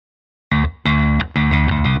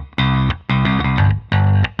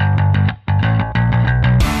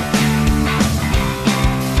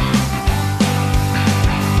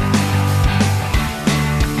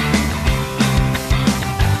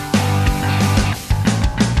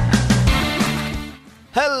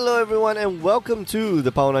everyone, and welcome to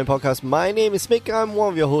the Power 9 Podcast. My name is Mick. I'm one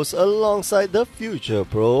of your hosts alongside the future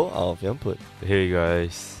pro, Alfian Put. Hey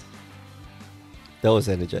guys. That was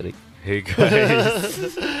energetic. Hey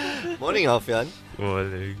guys. Morning, Alfian.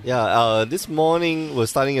 Morning. Yeah, this morning we're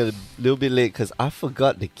starting a little bit late because I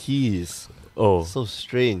forgot the keys. Oh. So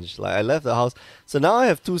strange. Like, I left the house. So now I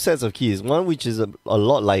have two sets of keys. One which is a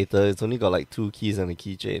lot lighter. It's only got like two keys and a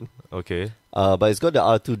keychain. Okay. But it's got the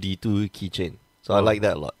R2D2 keychain. So I like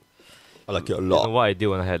that a lot. I like it a lot. You know what I did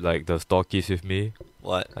when I had like the store keys with me?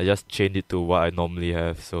 What? I just changed it to what I normally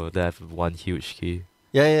have, so that I have one huge key.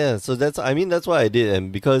 Yeah. So that's what I did,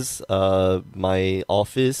 and because my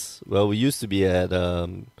office, well, we used to be at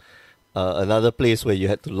another place where you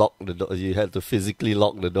had to lock the door. You had to physically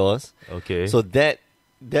lock the doors. Okay. So that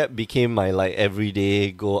became my like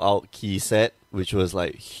everyday go out key set, which was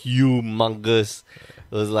like humongous.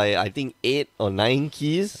 It was like I think 8 or 9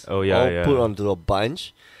 keys. Oh yeah, all put onto a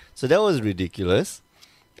bunch. So that was ridiculous,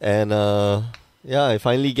 and I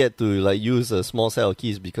finally get to like use a small set of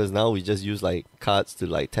keys because now we just use like cards to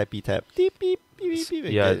like tap, beep, beep, beep, beep.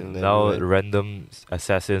 Yeah, now random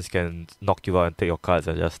assassins can knock you out and take your cards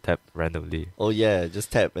and just tap randomly. Oh yeah,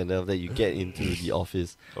 just tap and then after that you get into the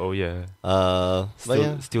office. Oh yeah.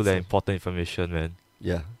 Still that important information, man.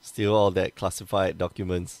 Yeah, still all that classified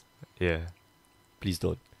documents. Yeah. Please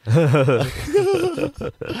don't.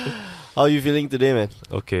 How are you feeling today, man?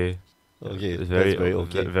 Okay. Okay, It's very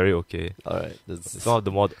okay. Very okay. All right, It's one of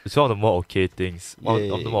the more okay things.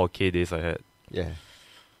 One of the more okay days I had. Yeah.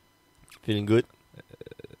 Feeling good?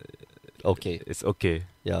 Okay. It's okay.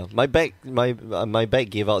 Yeah, my back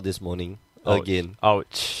gave out this morning again.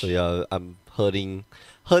 Ouch. So yeah, I'm hurting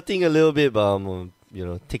a little bit, but I'm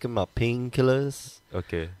taking my painkillers,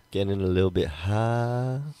 Okay. getting a little bit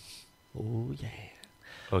high. Oh yeah.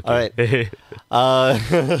 Okay. All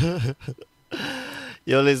right.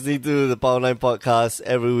 You're listening to the Power 9 Podcast.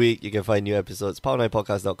 Every week you can find new episodes.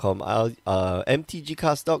 Power9podcast.com,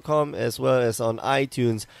 mtgcast.com, as well as on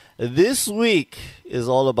iTunes. This week is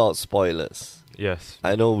all about spoilers. Yes.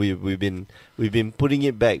 I know we've been putting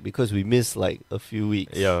it back because we missed like a few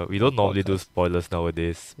weeks. Yeah, we don't normally do spoilers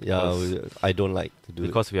nowadays. Yeah, I don't like to do it.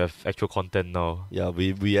 Because we have actual content now. Yeah,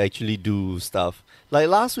 we actually do stuff. Like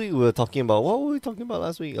last week we were talking about, what were we talking about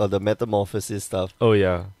last week? The metamorphosis stuff. Oh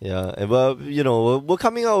yeah. Yeah, and we're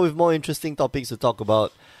coming out with more interesting topics to talk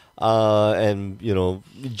about. And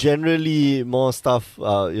generally more stuff,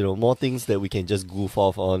 more things that we can just goof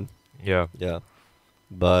off on. Yeah. Yeah.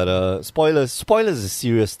 But spoilers is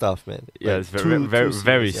serious stuff, man. Yeah, like it's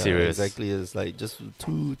very serious. Yeah, exactly, it's like just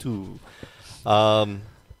too. So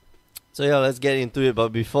yeah, let's get into it. But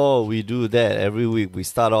before we do that, every week we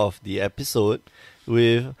start off the episode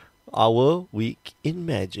with our week in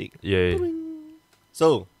magic. Yeah.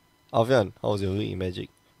 So, Alfian, how was your week in magic?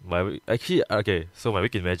 My week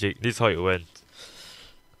in magic. This is how it went.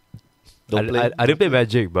 I didn't play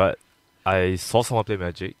magic, but I saw someone play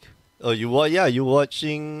magic. Oh, you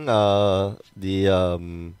watching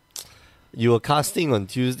you were casting on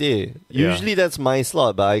Tuesday. Yeah. Usually that's my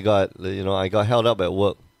slot, but I got held up at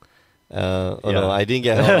work. No, I didn't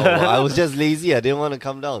get held up. I was just lazy. I didn't want to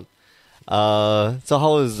come down. So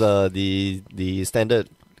how was the standard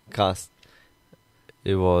cast?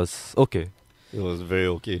 It was okay. It was very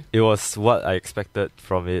okay. It was what I expected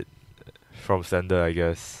from standard, I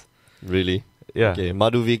guess. Really? Yeah. Okay,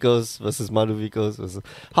 Madhu Vehicles versus Madhu Vehicles.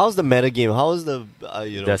 How's the meta game? How's the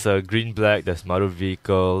There's a green-black, there's Madhu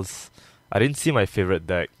Vehicles. I didn't see my favorite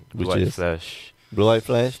deck, Blue-White Flash. Blue-White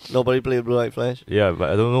Flash? Nobody played Blue-White Flash? Yeah,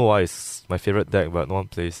 but I don't know why it's my favorite deck, but no one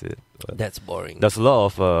plays it. But that's boring. There's a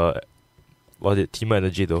lot of Teamer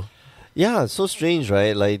Energy though. Yeah, it's so strange,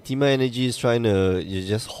 right? Like Teamer Energy is trying to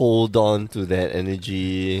just hold on to that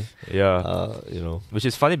energy. Yeah. Which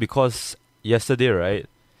is funny because yesterday, right?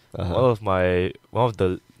 Uh-huh. One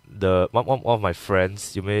of my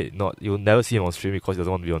friends, you'll never see him on stream because he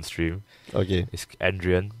doesn't want to be on stream. Okay. It's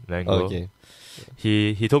Adrian Mango. Okay.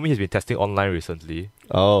 He told me he's been testing online recently.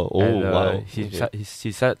 Oh, and, wow.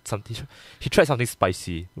 He said something. He tried something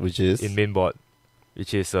spicy, which is in mainboard,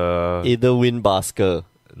 which is either Win Basker.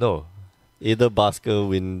 No. Either Basker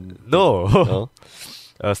win. No.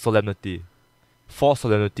 Solemnity. 4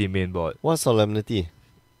 Solemnity mainboard. What Solemnity?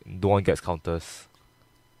 No one gets counters.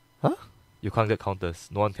 Huh? You can't get counters.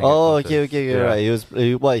 No one can. Oh, get counters. okay,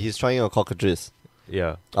 Yeah. Right. He's trying a cockatrice.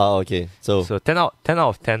 Yeah. Oh, okay. So 10 out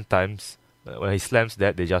of 10 times when he slams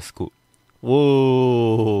that, they just scoop.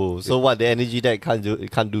 Whoa! So what? The energy deck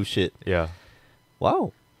can't do shit. Yeah.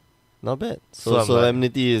 Wow. Not bad. So I'm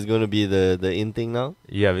Solemnity is going to be the in thing now?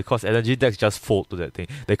 Yeah, because energy decks just fold to that thing.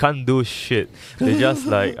 They can't do shit. They just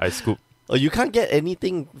I scoop. Oh, you can't get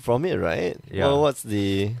anything from it, right? Yeah. Well, what's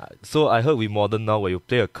the... So I heard with Modern now, where you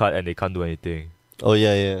play a card and they can't do anything. Oh,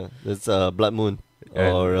 yeah. That's Blood Moon.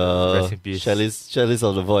 And Or Rest in Peace. Chalice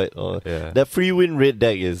of the Void. Or Yeah. that free win red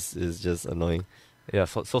deck is just annoying. Yeah.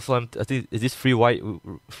 So I think, is this free white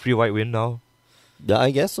win now? Yeah,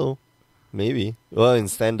 I guess so. Maybe. Well, in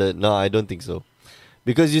standard, no, I don't think so.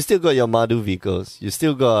 Because you still got your Madhu vehicles. You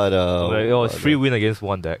still got It's free win against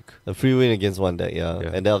one deck. a free win against one deck, yeah. Yeah.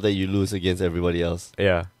 And then after that you lose against everybody else.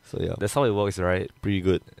 Yeah. So yeah, That's how it works, right? pretty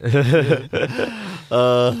good.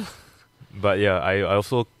 But yeah, I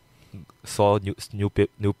also saw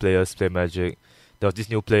new players play Magic. There was this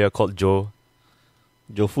new player called Joe.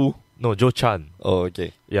 Jofu? No, Joe Chan. Oh,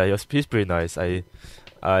 okay. Yeah, he's pretty nice. I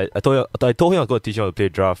told him I was going to teach him how to play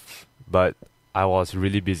draft, but I was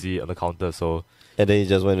really busy on the counter, so And then he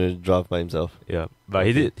just went to draft by himself. yeah. But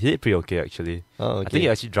he did pretty okay actually. Oh, okay. I think he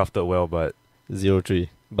actually drafted well, but 0-3.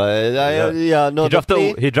 But no,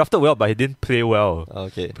 he drafted well, but he didn't play well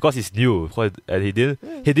Okay. because he's new, and he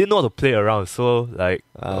didn't know how to play around. So like,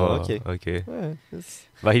 Okay. okay. Yeah,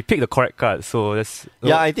 But he picked the correct card, so that's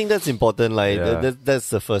I think that's important. Like Yeah. that's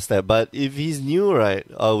the first step. But if he's new, right,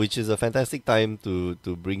 which is a fantastic time to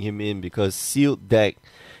bring him in because sealed deck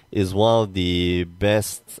is one of the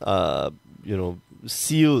best.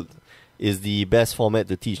 Sealed is the best format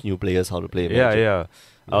to teach new players how to play Magic. Yeah.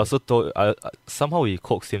 I also told somehow we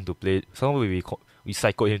coaxed him to play. Somehow we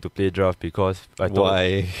psychoed him to play draft because I thought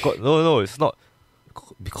Why? no, it's not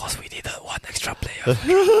because we needed one extra player.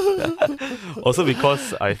 Also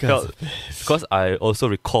because I also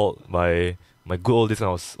recalled my good old days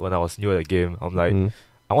when I was new at the game. I'm like,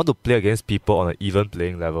 I want to play against people on an even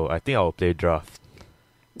playing level. I think I will play draft.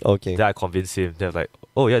 Okay. Then I convinced him. They're like,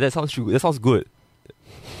 oh yeah, that sounds true. That sounds good.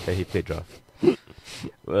 And he played draft.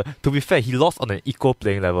 To be fair, he lost on an equal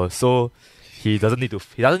playing level, so he doesn't need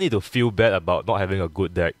to feel bad about not having a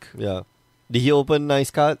good deck. Yeah. Did he open nice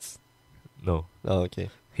cards? No, Oh, okay.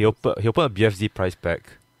 he opened a BFZ prize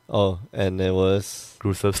pack. Oh, and it was...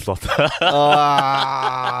 Gruesome Slaughter.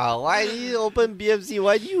 Why did he open BFZ?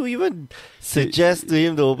 Why do you even suggest to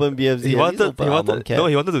him to open BFZ? He wanted Armor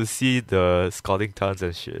to see the scalding tons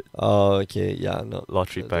and shit. Oh, okay. Yeah, no.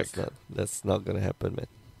 Lottery pack. That's not gonna happen, man.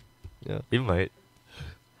 Yeah. It might.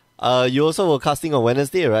 You also were casting on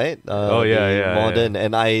Wednesday, right? Yeah. Modern,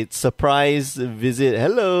 and I surprise visit.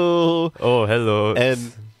 Hello. Oh, hello.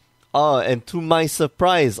 And to my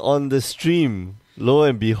surprise on the stream, lo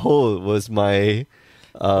and behold, was my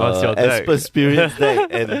What's your deck? Esper Spirits deck,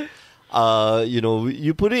 and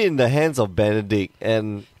you put it in the hands of Benedict,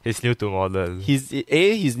 and he's new to Modern. He's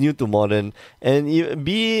new to Modern, and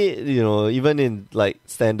B, even in like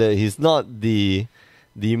standard, he's not the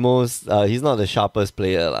most he's not the sharpest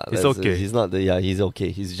player lah. He's okay. He's not he's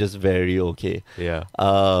okay. He's just very okay. Yeah.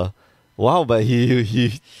 Wow, but he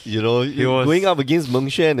was going up against Meng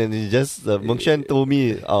Xuan, and he just Meng Xuan told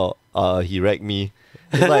me he wrecked me.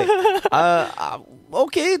 It's like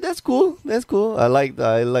okay, that's cool. I like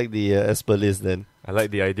the Esper list then. I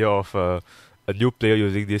like the idea of a new player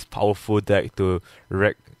using this powerful deck to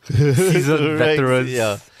wreck seasoned veterans.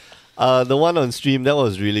 Yeah. The one on stream, that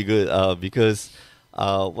was really good because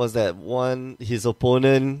was that one, his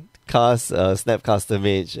opponent cast Snapcaster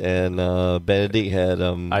Mage, and Benedict had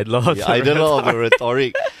Idol of the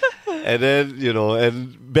Rhetoric. And then,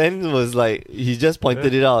 and Ben was like, he just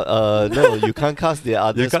pointed it out. No, you can't cast the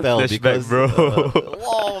other spell because... bro.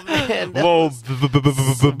 Whoa, man.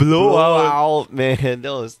 Blowout. Man.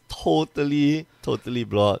 That was totally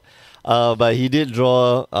blowout. But he did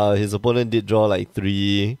draw, his opponent did draw like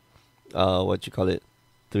three, what's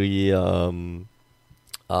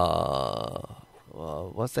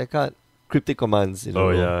that card? Cryptic Commands.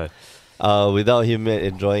 Yeah. Without him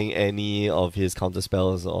enjoying any of his counter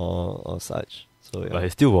spells or such. So yeah. But he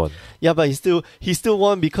still won. Yeah, but he still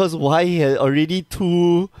won because he had already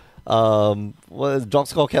two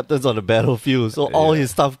Drogscore captains on the battlefield. So all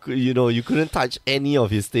his stuff, you couldn't touch any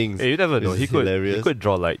of his things. Hey, you never know. He hilarious. could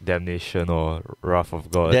draw like Damnation or Wrath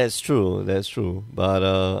of God. That's true.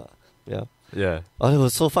 But yeah. Yeah. Oh, it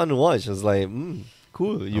was so fun to watch. It was like,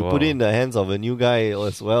 cool. You put it in the hands of a new guy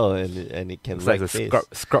as well, and it can. It's like a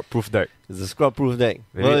scrub-proof deck. It's a scrub-proof deck.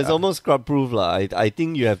 Well, it's almost scrub-proof lah. I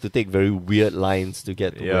think you have to take very weird lines to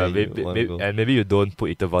get to where you want to go. And maybe you don't put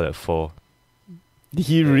Interval at 4. Did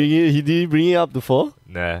he bring it up to 4?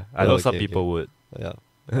 Nah, I know some people would. Yeah.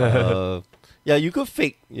 Yeah, you could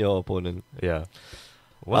fake your opponent. Yeah.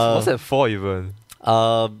 What's at 4 even?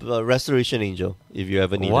 Restoration Angel, if you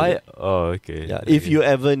ever needed it. Oh, okay. Yeah, if you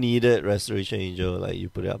ever needed Restoration Angel, like you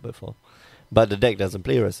put it up at 4. But the deck doesn't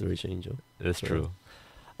play Restoration Angel. That's true.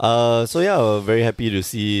 So yeah, we're very happy to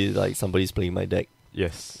see like somebody's playing my deck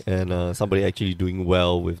Yes. and somebody actually doing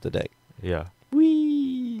well with the deck. Yeah.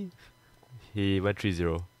 Whee! He went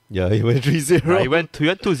 3-0. Yeah, he went 3-0. He went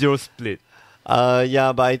 2-0 split.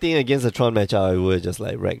 Yeah, but I think against the Tron matchup, I would just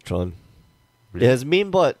like wreck Tron. Really? It has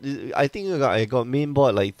main board. I think I got main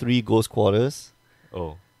board like 3 Ghost Quarters.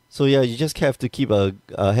 Oh. So yeah, you just have to keep a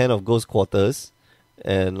hand of Ghost Quarters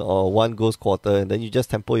or 1 Ghost Quarter, and then you just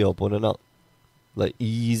tempo your opponent out. Like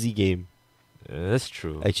easy game. Yeah, that's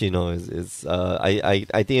true. Actually, no, I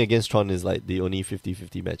think against Tron is like the only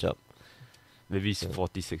 50-50 matchup. Maybe it's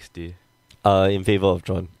 40-60. In favor of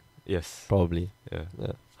Tron, Yes. probably. Yeah.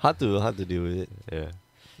 Yeah. Hard to deal with it. Yeah.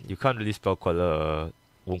 You can't really spell Queller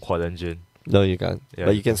Wound Quad Engine. No, you can't. Yeah,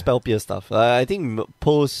 But you you can can. spell pierce stuff. I think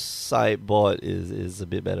post sideboard is a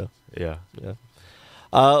bit better. Yeah. Yeah.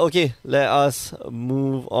 Okay, let us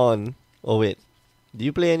move on. Oh wait, do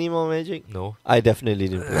you play any more Magic? No. I definitely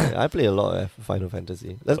didn't play. I play a lot of Final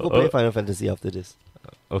Fantasy. Let's go play Final Fantasy after this.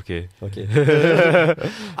 Okay. Okay.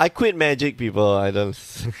 I quit Magic, people. I don't.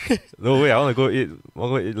 No, wait, I want to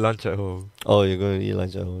go eat lunch at home. Oh, you're going to eat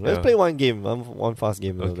lunch at home. Let's Yeah. play one game. One fast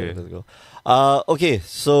game. Okay. Let's go. Okay,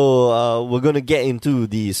 so we're going to get into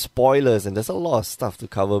the spoilers, and there's a lot of stuff to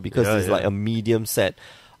cover because Yeah, it's yeah. like a medium set.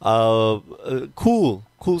 Cool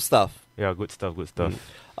stuff. Yeah, good stuff.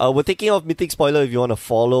 We're taking off Mythic Spoiler if you want to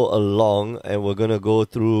follow along, and we're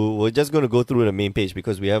just going to go through the main page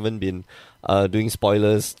because we haven't been doing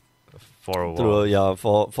spoilers For a while.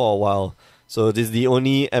 for a while. So this is the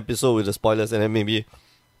only episode with the spoilers, and then maybe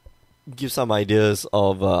give some ideas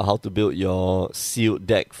of how to build your sealed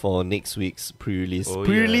deck for next week's pre-release. Oh,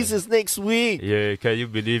 Pre-release yeah. is next week. Yeah, can you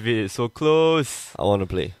believe it? It's so close. I want to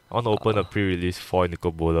play. I want to open a pre-release for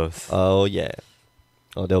Nicol Bolas. Oh yeah.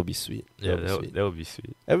 Oh, that would be sweet. Yeah, That'll be sweet. that would be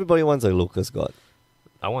sweet. Everybody wants a Locust God.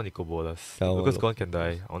 I want Nicol Bolas. I want Lucas Lo- Gone can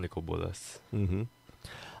die. I want Nicol Bolas. Mm-hmm.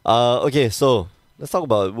 Okay, so let's talk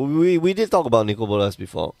about we did talk about Nicol Bolas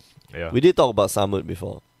before. Yeah. We did talk about Samut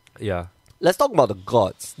before. Yeah. Let's talk about the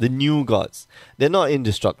gods, the new gods. They're not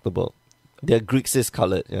indestructible. They're Grixis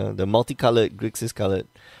colored. Yeah, the multicolored Grixis colored.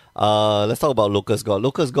 Let's talk about Locust God.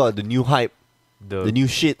 Locust God, the new hype, the new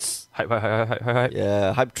shits. Hype.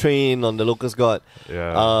 Yeah, hype train on the Locust God.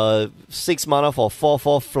 Yeah. 6 mana for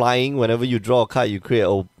 4/4 flying. Whenever you draw a card, you create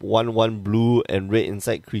a 1/1 blue and red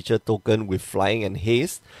insect creature token with flying and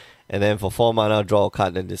haste. And then for 4 mana, draw a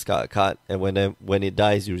card and discard a card. And when it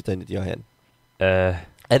dies, you return it to your hand.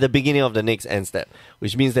 At the beginning of the next end step,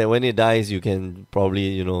 which means that when it dies, you can probably,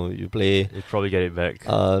 you play. You probably get it back.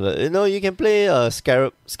 You can play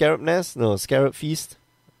Scarab Nest. No, Scarab Feast.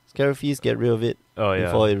 Scarab Feast, get rid of it Oh yeah.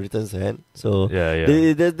 before it returns to hand. So Yeah.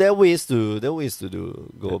 there are ways to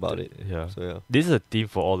go about it. Yeah. So yeah. This is a theme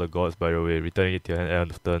for all the gods, by the way. Returning it to your hand at the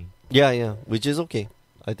end of turn. Yeah, which is okay.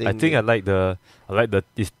 I think I like the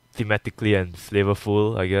it's thematically and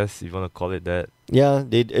flavorful, I guess, if you want to call it that. Yeah,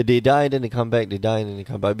 they die, then they come back. They die, and then they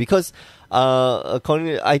come back. Because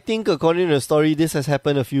according to the story, this has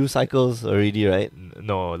happened a few cycles already, right?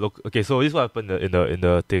 No, look. Okay, so this is what happened in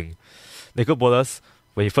the thing. Nicol Bolas,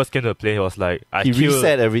 when he first came to the plane, he was like, He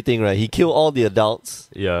reset everything, right? He killed all the adults.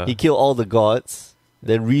 Yeah. He killed all the gods.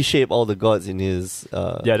 Then reshape all the gods in his.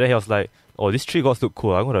 Yeah. Then he was like, "Oh, these 3 gods look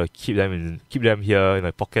cool. I'm gonna keep them here in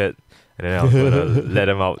my pocket, and then I'm gonna let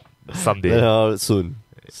them out someday."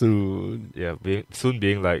 Soon. Yeah,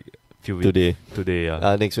 being like few weeks. Today.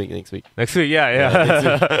 Yeah. Next week. Next week.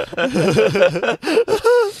 Yeah.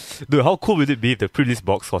 Dude, how cool would it be if the pre-release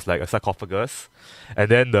box was like a sarcophagus, and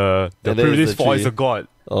then the pre-release foil is a god?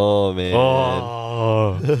 Oh man.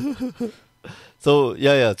 Oh. So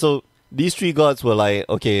yeah. So these 3 gods were like,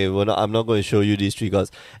 okay, I'm not going to show you these 3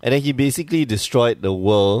 gods, and then he basically destroyed the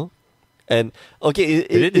world. And okay,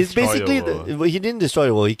 it's basically he didn't destroy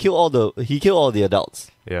the world. He killed all the adults.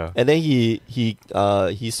 Yeah. And then he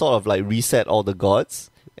sort of like reset all the gods,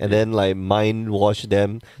 and then like mind wash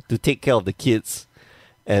them to take care of the kids,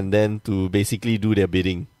 and then to basically do their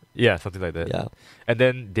bidding. Yeah, something like that. Yeah. And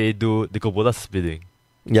then they do Nicol Bolas' bidding.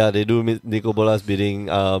 Yeah, they do Nicol Bolas' bidding.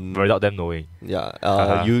 Without them knowing.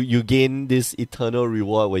 Yeah. You gain this eternal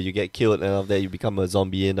reward where you get killed, and after that you become a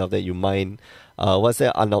zombie, and after that you mine. What's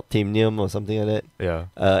that? Unobtainium or something like that. Yeah.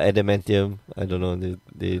 Adamantium. I don't know.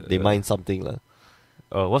 They mine something lah.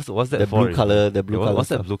 What's that The for? blue color. The blue color. What's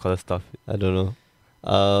that stuff. blue color stuff? I don't know.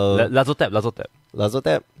 Lazotap.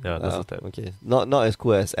 Lazotap. Yeah, Lazotap. Okay. Not as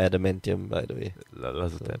cool as adamantium, by the way.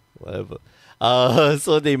 Lazotap. So, whatever.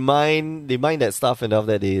 So they mine that stuff, and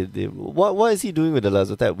after that they what is he doing with the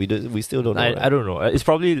Lazotap? We still don't know. I don't know. It's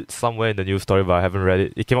probably somewhere in the news story, but I haven't read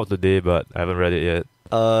it. It came out today, but I haven't read it yet.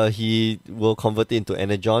 He will convert it into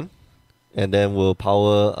Energon. and then we'll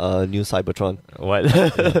power a new Cybertron. What?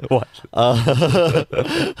 What?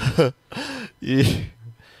 Yeah.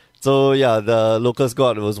 So yeah, the Locust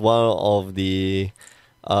God was one of the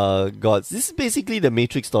gods. This is basically the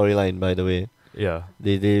Matrix storyline, by the way. Yeah.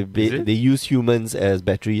 They use humans as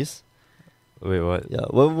batteries. Wait, what? Yeah.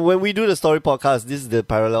 When we do the story podcast, this is the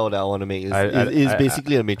parallel that I want to make. It's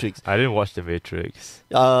basically a Matrix. I didn't watch the Matrix.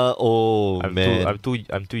 Man. I'm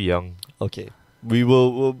too young. Okay.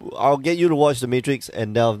 I'll get you to watch the Matrix,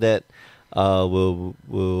 and now that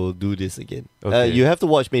we'll do this again. Okay. You have to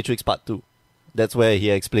watch Matrix Part 2. That's where he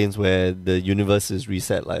explains where the universe is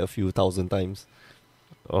reset like a few thousand times.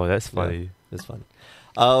 Oh, that's funny. Yeah, that's fun.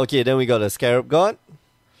 Okay, then we got a Scarab God.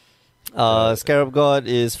 Scarab God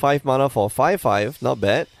is 5 mana for 5/5. Not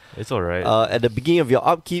bad. It's alright. At the beginning of your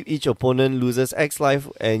upkeep, each opponent loses X life,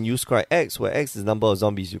 and you scry X, where X is the number of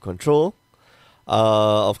zombies you control.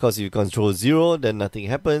 Of course, if you control 0, then nothing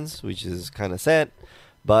happens, which is kind of sad.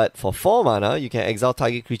 But for 4 mana, you can exile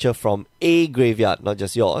target creature from a graveyard, not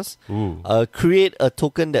just yours. Ooh. Create a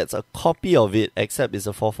token that's a copy of it, except it's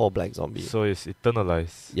a 4/4 black zombie. So it's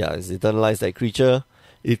eternalized. Yeah, it's eternalize that creature.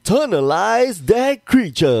 Eternalize that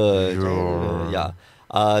creature! Yeah.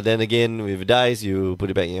 Then again, with dice, you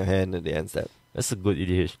put it back in your hand at the end step. That's a good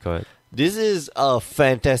EDH card. This is a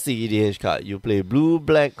fantastic EDH card. You play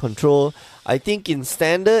blue-black control. I think in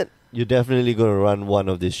standard, you're definitely going to run one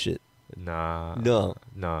of this shit. Nah. No.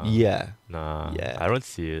 Nah. Yeah. Nah. Yeah. I don't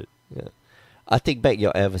see it. Yeah. I take back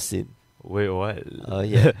your Eversin. Wait, what?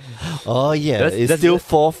 Yeah. Oh, yeah. It's still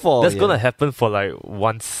 4/4. That's gonna happen for like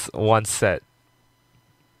one set.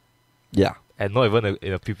 Yeah. And not even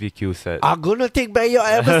in a PPQ set. I'm gonna take back your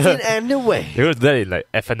Eversin anyway. They're gonna do that in like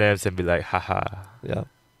FNMs and be like, haha. Yeah.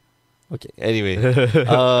 Okay. Anyway.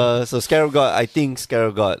 So Scarab God, I think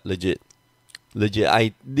Scarab God, legit.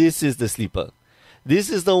 This is the sleeper.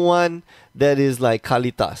 This is the one that is like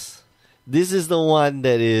Kalitas. This is the one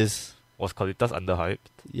that is... Was Kalitas underhyped?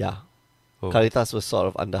 Yeah. Oh. Kalitas was sort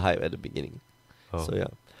of underhyped at the beginning. Oh. So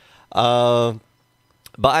yeah.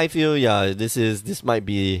 But I feel this might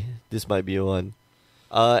be one.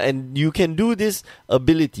 And you can do this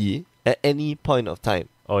ability at any point of time.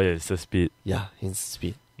 Oh yeah, it's the speed. Yeah, instant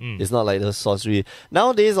speed. Mm. It's not like the sorcery.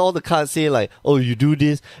 Nowadays, all the cards say like, oh, you do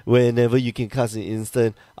this whenever you can cast an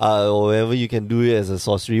instant, or whenever you can do it as a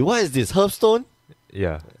sorcery. What is this? Herbstone?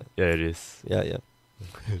 Yeah, it is. Yeah.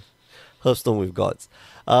 Herbstone with gods.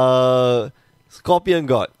 Scorpion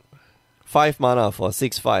God. 5 mana for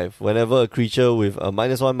 6/5. Whenever a creature with a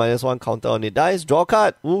 -1/-1 counter on it dies, draw a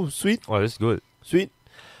card. Ooh, sweet. Oh, that's good. Sweet.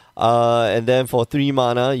 And then for 3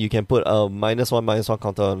 mana, you can put a -1/-1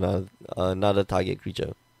 counter on another target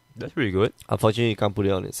creature. That's pretty good. Unfortunately, you can't put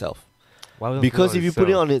it on itself. Why would Because it if you put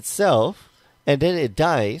it on itself, and then it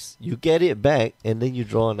dies, you get it back, and then you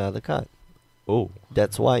draw another card. Oh.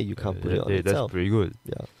 That's why you can't put it on That's itself. pretty good.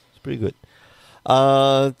 Yeah, it's pretty good.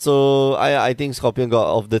 So I think Scorpion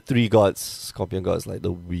God, of the 3 gods, Scorpion God is like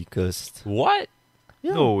the weakest. What?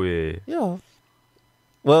 Yeah. No way. Yeah.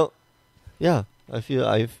 Well, yeah, I feel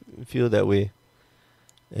that way.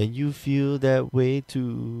 And you feel that way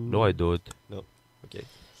too. No, I don't. No. Okay.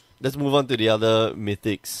 Let's move on to the other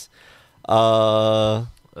mythics. The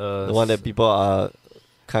one that people are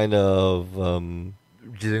kind of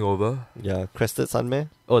jizzing over. Yeah, Crested Sunmare.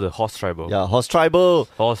 Oh, the horse tribal. Yeah, Horse Tribal.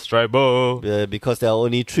 Horse tribal. Because there are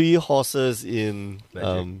only 3 horses in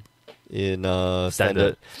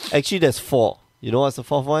standard. Actually, there's 4. You know what's the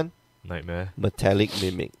 4th one? Nightmare. Metallic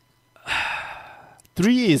Mimic.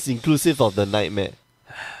 3 is inclusive of the Nightmare.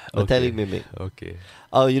 Metallic Mimic. Okay.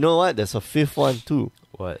 You know what? There's a 5th one too.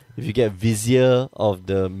 What? If you get Vizier of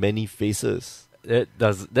the Many Faces.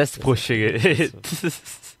 That's pushing it.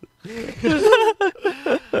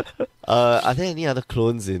 Are there any other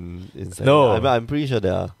clones in standard? No. I'm pretty sure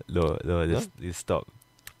there are. No, this stop.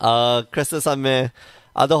 Crested Sunmare.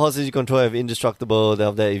 Other horses you control have indestructible. Then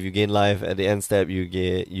after that, if you gain life at the end step, you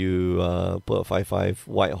put a 5/5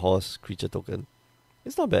 white horse creature token.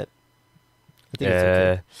 It's not bad. I think it's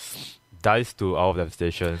okay. Dies to Hour of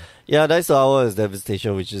Devastation. Yeah, Dice to Hour is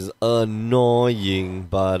Devastation, which is annoying,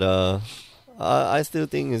 but I still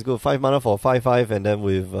think it's good. 5 mana for 5/5, and then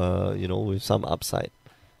with with some upside.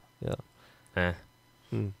 Yeah.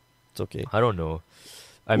 It's okay. I don't know.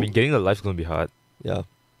 I mean, getting the life's gonna be hard. Yeah.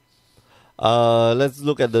 Let's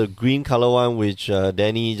look at the green color one, which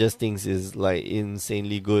Danny just thinks is like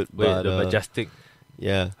insanely good. Wait, but, the Majestic.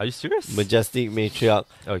 Yeah. Are you serious? Majestic Matriarch.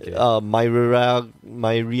 Okay. Myriarach.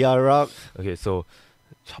 Okay, so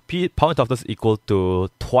power toughness equal to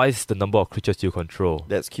twice the number of creatures you control.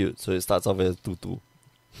 That's cute. So it starts off as 2/2.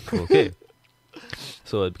 Okay.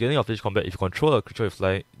 So at the beginning of each combat, if you control a creature with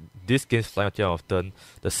flying, this game's flying at the end of turn,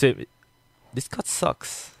 the same. This card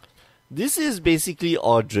sucks. This is basically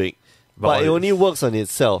Audric, but But it only works on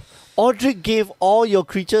itself. Audric gave all your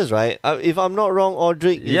creatures, right? If I'm not wrong,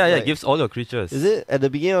 Audric. Yeah, is it like, gives all your creatures. Is it at the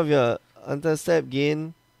beginning of your untapped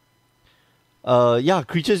gain? Yeah,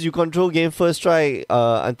 creatures you control gain first strike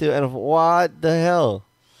until end of. What the hell?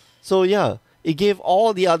 So yeah, it gave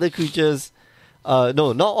all the other creatures. No,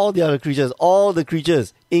 not all the other creatures. All the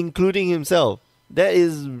creatures, including himself. That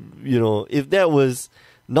is, if that was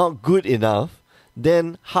not good enough,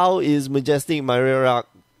 then how is Majestic Myriarak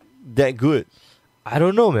that good? I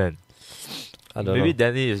don't know, man. I don't Maybe know.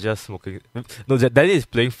 Danny is just smoking. No, Danny is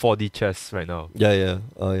playing 4D chess right now. Yeah.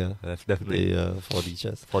 Oh yeah. That's definitely The 4D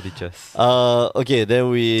chess. 4D chess. Okay, then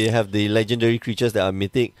we have the legendary creatures that are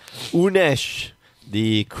mythic. Unesh,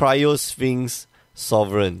 the Cryo Sphinx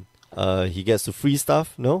Sovereign. He gets to free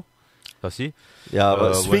stuff, no? Does he? Yeah,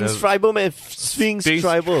 but Sphinx Tribal, man. Sphinx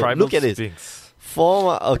Tribal. Look at this. Sphinx.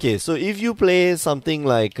 Okay, so if you play something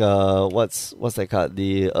like, what's that card?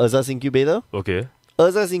 The Urza's Incubator? Okay.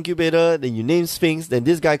 Urza's Incubator, then you name Sphinx, then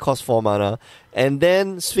this guy costs 4 mana. And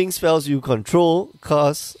then Sphinx spells you control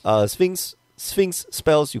cost, Sphinx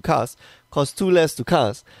spells you cast cost 2 less to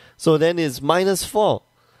cast. So then it's -4.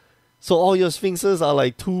 So all your Sphinxes are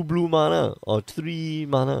like 2 blue mana or 3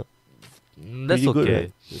 mana. That's Pretty okay. good,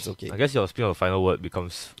 right? It's okay. I guess your spin of the final word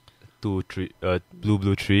becomes 2, 3,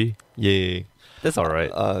 blue, 3. Yay. That's alright.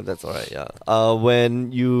 That's alright, yeah.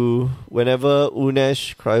 Whenever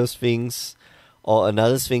Unesh, Cryosphinx, or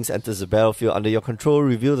another Sphinx enters the battlefield under your control,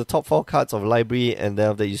 reveal the top 4 cards of library, and then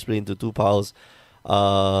after you split into 2 piles.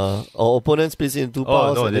 Or opponent splits into 2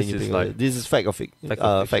 piles, no, and then this you is pick like this is fact or fake. Fact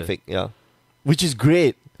or Fact fiction. fake, yeah. Which is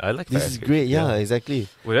great. I like This that. is great, yeah, exactly.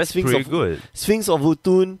 Well, that's Sphinx pretty of- good. Sphinx of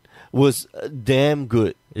Utun was damn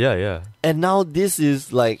good. Yeah. And now this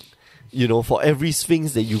is like, for every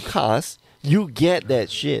Sphinx that you cast, you get that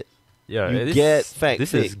shit. Yeah, You this, get fact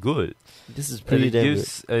This fake. is good. This is And pretty it damn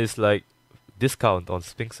gives, it's like discount on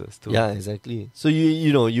Sphinxes too. good. Yeah, exactly. So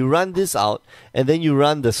you run this out, and then you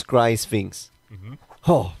run the Scry Sphinx. Mm-hmm.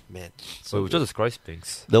 Oh man. So good. just a Scry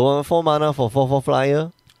Sphinx. The one 4 mana for 4/4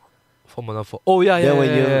 flyer. 4 mana for. Oh yeah. Then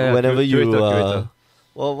whenever you Curator.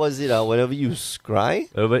 what was it? Whenever you scry,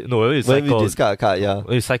 Whenever you whenever you cycle, discard a card, yeah,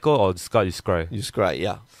 when you cycle or discard, you scry. you scry,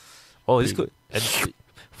 yeah. Oh, it's good. And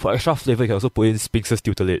for extra flavor, you can also put in Sphinx's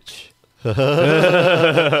tutelage.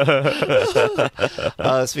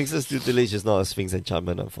 Sphinx's tutelage is not a Sphinx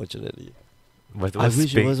enchantment, unfortunately. But I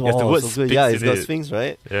wish it was. Yes, the Oh, word so good. Sphinx Yeah, in it's got it. Sphinx,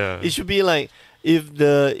 right? Yeah. It should be like if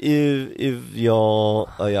the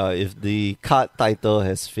card title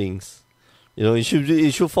has Sphinx,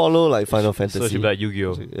 it should follow like Final Fantasy. So it should be like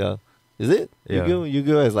Yu-Gi-Oh. Yeah, is it? Yeah.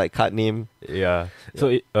 Yu-Gi-Oh has like card name. Yeah. So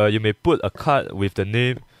you may put a card with the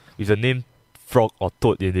name frog or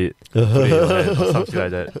toad in it. Put it in your hand or something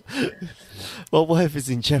like that. Well, what if it's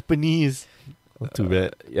in Japanese? Not too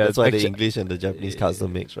bad. Yeah, That's why the actu- English and the Japanese cards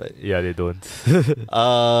don't mix, right? Yeah, they don't.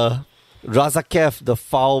 Razaketh, the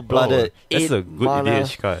foul-blooded. That's 8 a good mana.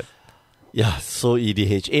 EDH card. Yeah, so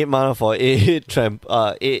EDH. 8 mana for 8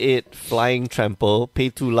 flying trample, pay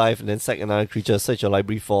 2 life, and then sack another creature, search your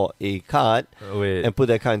library for a card, Wait, and put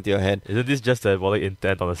that card into your hand. isn't this just diabolic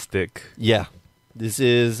intent on a stick? Yeah. This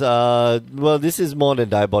is this is more than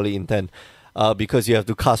diabolic intent. Because you have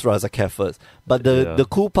to cast Razaketh first. But the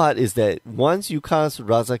cool part is that once you cast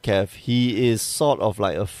Razaketh, he is sort of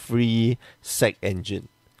like a free sack engine.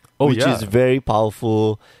 Which is very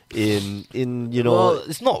powerful in Well,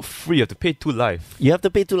 it's not free. You have to pay 2 life. You have to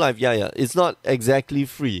pay 2 life, yeah. It's not exactly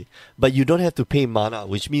free. But you don't have to pay mana,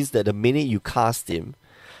 which means that the minute you cast him,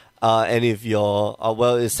 and if you're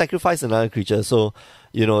it's sacrifice another creature. So,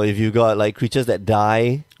 if you got like creatures that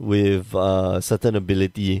die with certain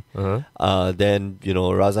ability, Uh-huh. then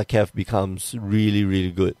Razaketh becomes really,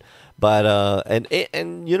 really good. But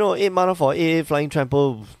 8 mana for 8 flying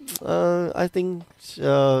trample, I think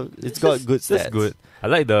it's got good stats. That's good. I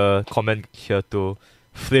like the comment here too.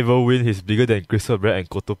 Flavor Wind is bigger than Crystal Bread and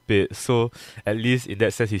Kotopate, so at least in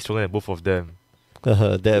that sense he's stronger than both of them.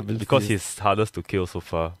 Because he's hardest to kill so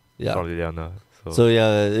far from Liliana. So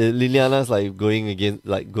yeah, Liliana's like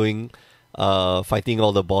fighting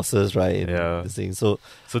all the bosses, right? in this thing. So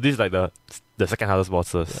this is like the second hardest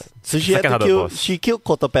bosses. so she had Second to hardest kill. boss. She killed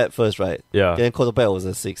Kotopet first, right? Yeah. Then Kotopet was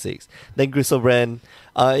a 6/6. Then Griselbrand.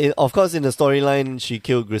 Of course, in the storyline, she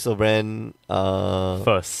killed Griselbrand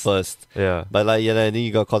first. Yeah. But then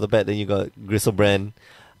you got Kotopet, then you got Griselbrand.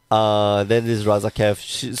 Then this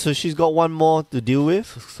Razaketh. So she's got one more to deal with.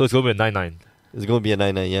 So it's gonna be a 9/9. It's going to be a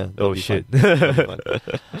 9/9, yeah. That'll Oh be shit. fun. That'll be fun.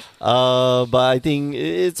 But I think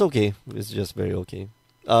it's okay. It's just very okay.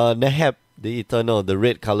 Neheb, the Eternal, the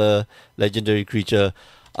red color legendary creature,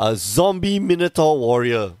 a zombie Minotaur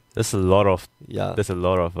warrior. That's a lot of Yeah.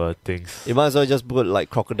 things. You might as well just put like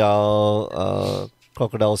crocodile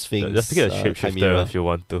sphinx. Just get a shapeshifter chimera. if you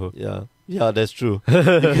want to. Yeah, that's true. You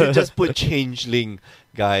can just put changeling,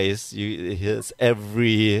 guys. Here's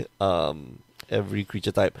every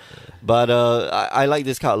creature type. But I like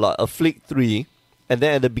this card a lot. Afflict 3, and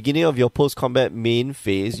then at the beginning of your post-combat main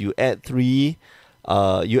phase, you add 3.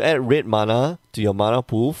 You add red mana to your mana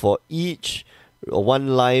pool for each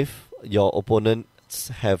 1 life your opponents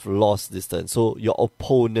have lost this turn. So your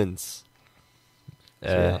opponents.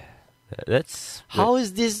 That's How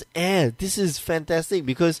is this air? This is fantastic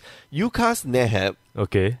because you cast Nehab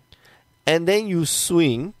okay. and then you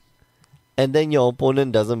swing, and then your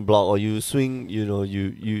opponent doesn't block, or you swing.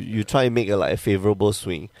 You try and make a favorable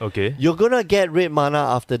swing. Okay. You're gonna get red mana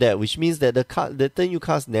after that, which means that the turn you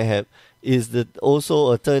cast Nehab is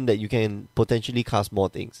also a turn that you can potentially cast more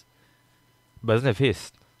things. But it doesn't have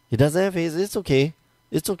haste. It doesn't have haste. It's okay.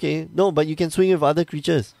 It's okay. No, but you can swing with other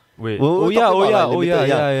creatures. Wait. We're talking about, limited,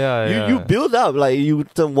 yeah. You build up, like you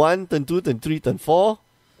turn 1, turn 2, turn 3, turn 4,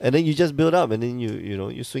 and then you just build up, and then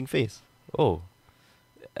you swing face. Oh,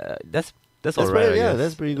 that's alright. Pretty,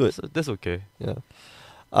 that's pretty good. That's okay. Yeah.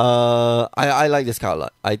 I like this card a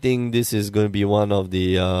lot. I think this is going to be one of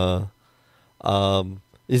the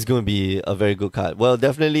it's going to be a very good card. Well,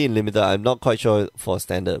 definitely in limited. I'm not quite sure for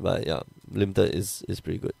standard, but yeah, limited is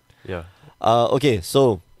pretty good. Yeah. Okay,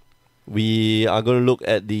 so we are going to look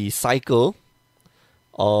at the cycle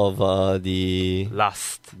of the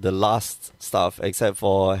last stuff, except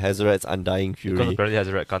for Hazoret's Undying Fury. Because apparently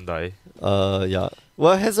Hazoret can't die. Yeah.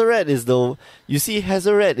 Well, Hazoret is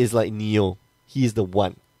Hazoret is like Neo. He's the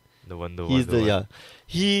one. He's the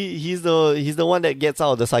one that gets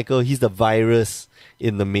out of the cycle. He's the virus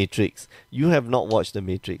in the Matrix. You have not watched the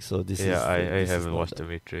Matrix, so this is. Yeah, I haven't watched the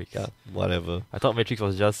Matrix. Yeah, whatever. I thought Matrix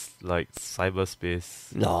was just like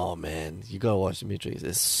cyberspace. No, man, you gotta watch the Matrix.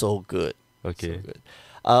 It's so good. Okay. So good.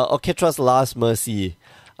 Orchestra's Last Mercy.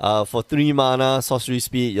 For 3 mana, sorcery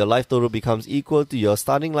speed, your life total becomes equal to your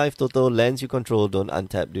starting life total. Lands you control don't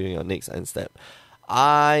untap during your next end step.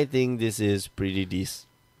 I think this is pretty decent.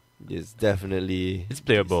 It's definitely... It's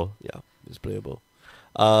playable. It's playable.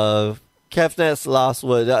 Kefnet's Last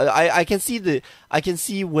Word. I can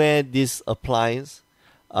see where this applies.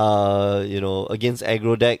 Against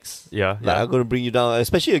aggro decks. Yeah. I'm gonna bring you down,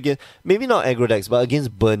 especially against maybe not aggro decks, but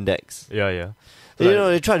against burn decks. Yeah.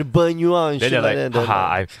 They try to burn you out and then shit they're like that.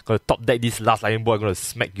 haha, I'm gonna top deck this last lightning bolt, I'm gonna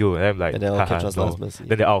smack you. And I'm like, and then haha, Orchestra's no. Last Mercy.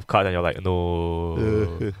 Then they're out of cards and you're like,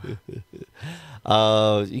 no.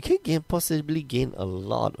 You can possibly gain a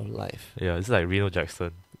lot of life. Yeah, it's like Reno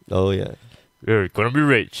Jackson. Oh yeah. We're gonna be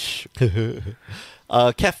rich.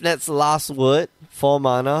 Kefnet's Last Word, 4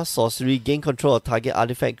 mana, sorcery, gain control of target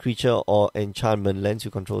artifact, creature, or enchantment. Lands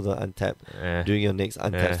you control the untap during your next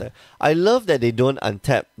untap step. I love that they don't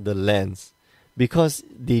untap the lands because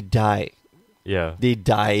they die. Yeah. They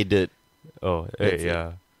died it. Oh,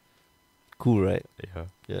 yeah. Cool, right?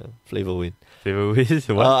 Yeah. Flavor win. Flavor win.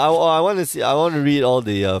 What? I want to read all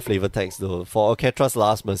the flavor text though. For Orchestra's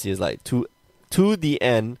Last Mercy is like to the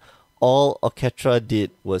end. All Orchestra did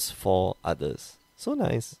was for others. So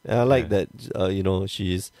nice. And I like that,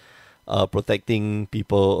 she's protecting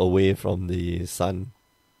people away from the sun.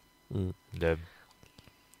 Damn.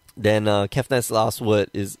 Then Kefnet's Last Word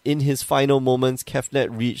is, in his final moments, Kefnet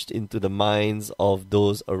reached into the minds of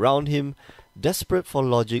those around him, desperate for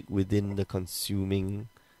logic within the consuming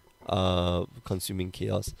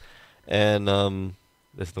chaos. And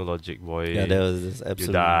there's no logic, boy. yeah, there was absolutely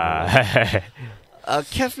You die.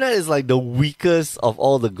 Kefnet is like the weakest of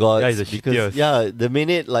all the gods. Yeah, he's the shittiest. The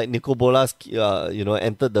minute like Nicobolas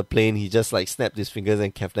entered the plane, he just like snapped his fingers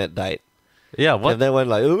and Kefnet died. Yeah, what? Kefnet went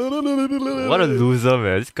like What a loser,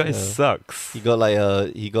 man! This guy sucks. He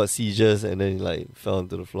got seizures and then he like fell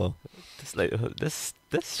onto the floor. That's like that's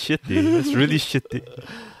shitty. That's really shitty.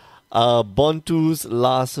 Bontu's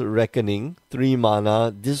Last Reckoning, 3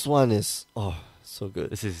 mana. This one is so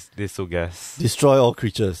good. This is so gas. Destroy all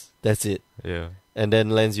creatures. That's it. Yeah. And then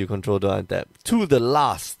lands you control to untap. To the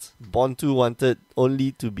last, Bontu wanted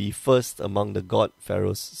only to be first among the god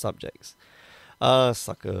Pharaoh's subjects.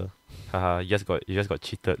 Sucker. Haha, you just got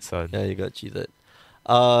cheated, son. Yeah, you got cheated.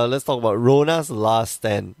 Let's talk about Rona's Last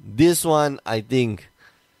Stand. This one, I think,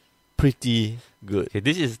 pretty good.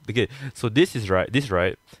 Okay, so this is right.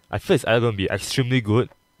 I feel it's either gonna be extremely good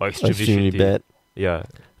or extremely shitty. bad. Yeah.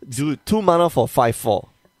 Dude, 2 mana for 5/4.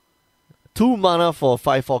 2 mana for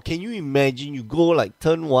 5/4. Can you imagine? You go like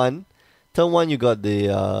turn 1. Turn 1, you got the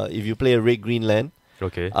if you play a red green land.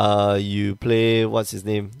 Okay. You play what's his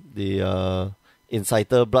name?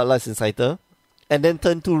 Inciter, Bloodlust Inciter, and then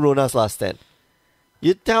turn 2 Rona's Last Stand.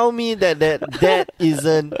 You tell me that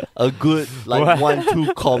isn't a good like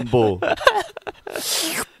 1-2 combo.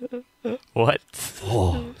 What?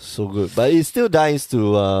 Oh, so good. But it still dies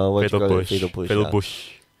to Fatal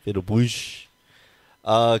Push. Fatal Push.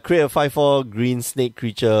 Create a 5/4 green snake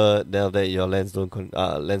creature. Now that your lands don't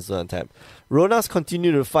untap. Ronas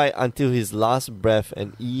continue to fight until his last breath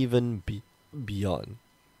and even beyond.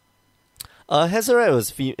 Hazoret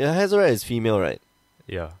is female, right?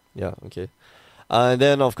 Yeah. Yeah. Okay. And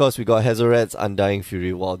then of course we got Hazoret's Undying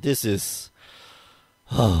Fury. Wow, this is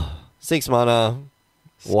 6 mana.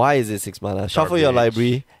 Why is it 6 mana? Shuffle your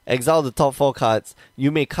library, exile the top 4 cards.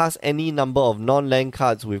 You may cast any number of non-land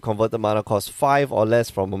cards with converted mana cost 5 or less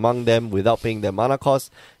from among them without paying their mana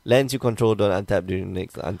cost. Lands you control don't untap during the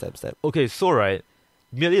next untap step. Okay, so right,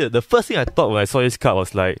 merely the first thing I thought when I saw this card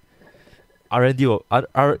was like R&D.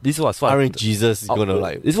 This was what Jesus is gonna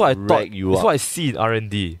like. This is what I thought. You this is up. what I see in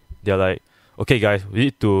R&D. They're like, okay, guys, we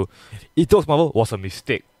need to. Ethos Marvel was a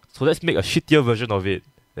mistake, so let's make a shittier version of it.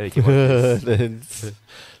 Then it came out Then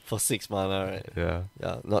for 6 mana, right? yeah.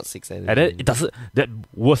 Yeah, not 6 energy. And then it doesn't. That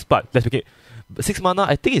worst part. Let's make it. But 6 mana,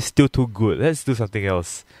 I think it's still too good. Let's do something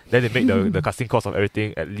else. Then they make the casting cost of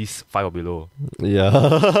everything at least 5 or below. Yeah.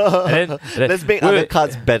 And then Let's make other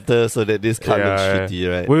cards better so that this card looks shitty,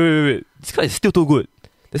 right? Wait. This card is still too good.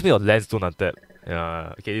 Let's make your lands don't untap.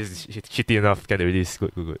 Yeah. Okay, this is shitty enough. Can already is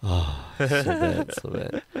good. So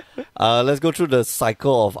bad. Let's go through the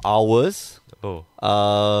cycle of hours. Oh.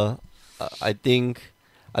 I think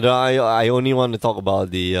I only want to talk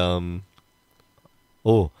about the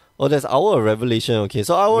there's Hour of Revelation. Okay,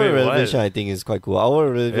 so Hour of Revelation I think is quite cool. Hour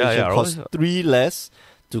of Revelation costs 3 less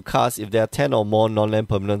to cast if there are 10 or more non-land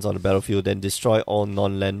permanents on the battlefield, then destroy all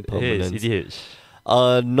non-land permanents.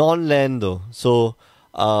 EDH. Non-land though. So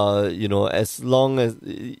as long as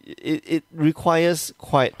it requires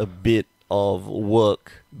quite a bit of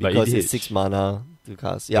work because it's 6 mana to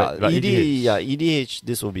cast. Yeah, EDH,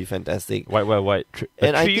 this will be fantastic. White.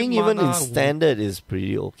 And I think even in standard is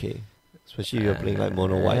pretty okay. Especially if you're playing like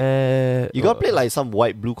mono white. You gotta play like some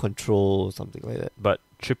white blue control or something like that. But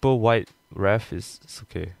triple white ref is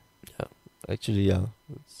okay. Yeah. Actually, yeah.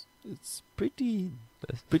 It's pretty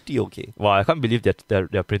okay. Wow, I can't believe that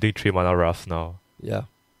they're printing 3 mana rafts now. Yeah.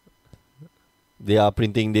 They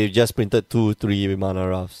just printed 2-3 mana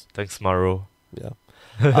rafts. Thanks, Maro. Yeah.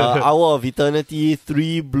 Hour of Eternity,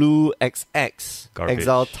 3 blue XX. Garbage.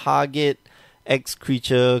 Exile target X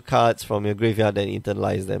creature cards from your graveyard and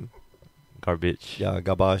internalize them. Garbage. Yeah,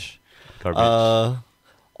 garbage.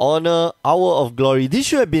 Honor, Hour of Glory. This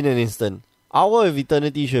should have been an instant. Hour of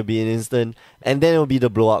Eternity should be an instant, and then it'll be the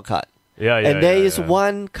blowout card. And there is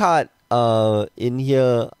one card in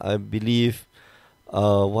here, I believe.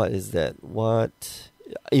 What is that?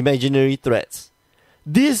 Imaginary Threats.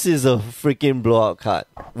 This is a freaking blowout card.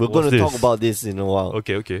 We're going to talk about this in a while.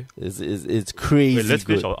 Okay. It's crazy. Wait, let's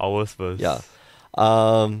finish good. our hours first. Yeah.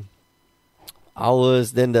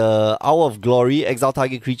 Hours. Then the Hour of Glory. Exile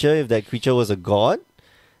target creature. If that creature was a god,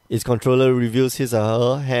 its controller reveals his or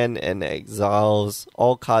her hand and exiles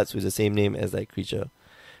all cards with the same name as that creature.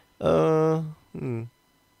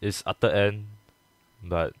 It's utter end,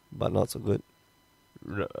 but not so good.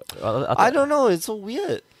 I don't know. It's so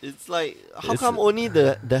weird. It's like, how come only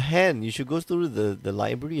the hand? You should go through the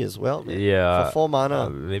library as well, man. Yeah. For 4 mana.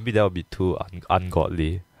 Maybe that would be too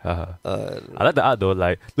ungodly. I like the art though.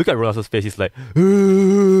 Like, look at Ronaldo's face. He's like,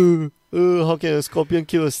 how can a scorpion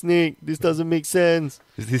kill a snake? This doesn't make sense.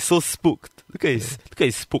 He's so spooked. Look at his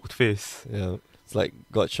spooked face. Yeah. It's like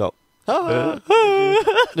God shock. No,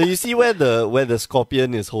 you see where the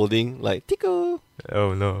scorpion is holding, like, tickle.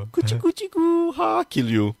 Oh no. Kuchi, ha, kill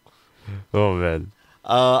you. Oh man.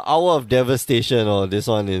 Hour of Devastation. This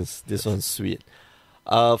one's sweet.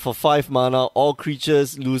 For 5 mana, all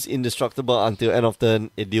creatures lose indestructible until end of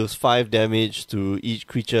turn. It deals 5 damage to each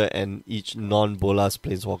creature and each non-bolas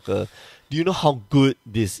planeswalker. Do you know how good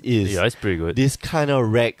this is? Yeah, it's pretty good. This kind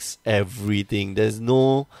of wrecks everything. There's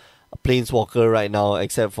no planeswalker right now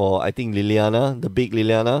except for, I think, Liliana, the big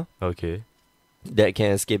Liliana. Okay. That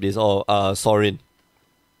can escape this. Sorin.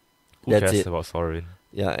 Who cares about Sorin?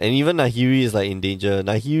 Yeah, and even Nahiri is like in danger.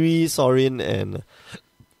 Nahiri, Sorin, and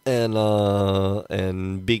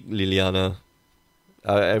big Liliana.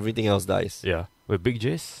 Everything else dies. Yeah. Wait, Big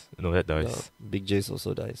Jace? No, that dies. Big Jace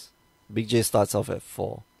also dies. Big Jace starts off at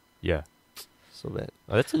 4. Yeah. So bad.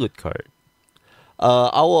 Oh, that's a good card.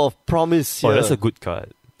 Hour of Promise. Oh, that's a good card.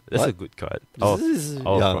 That's a good card.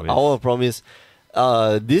 Hour of Promise.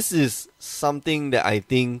 This is something that I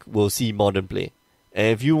think we'll see modern play. And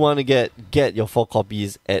if you want to get your 4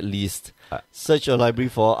 copies at least, search your library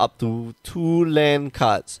for up to 2 land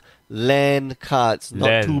cards. Land cards,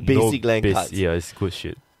 not 2 basic land cards. Yeah, it's good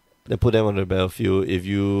shit. Then put them on the battlefield. If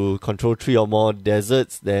you control 3 or more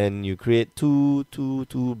deserts, then you create two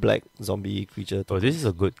black zombie creature. Oh, this is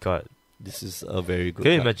a good card. This is a very good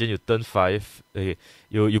Can you card. imagine you turn 5, okay,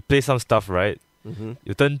 you play some stuff, right? Mm-hmm.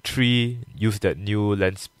 You turn 3, use that new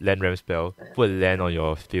land ram spell, put a land on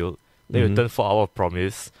your field. Then you turn 4 Hour of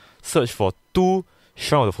Promise, search for 2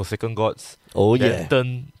 Shrine of the Forsaken Gods. Oh then yeah.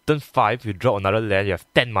 Turn 5, you drop another land, you have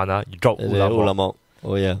 10 mana, you drop And then Ulamog. Ulamog.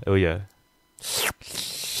 Oh yeah. Oh yeah.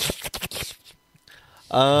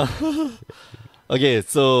 Okay,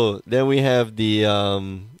 so then we have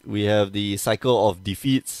the cycle of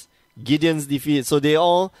defeats. Gideon's defeat. So they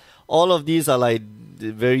all of these are like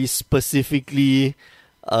very specifically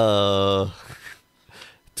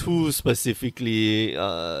too specifically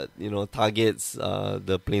targets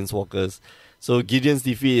the planeswalkers. So Gideon's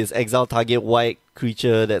defeat is exile target white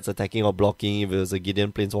creature that's attacking or blocking. If it was a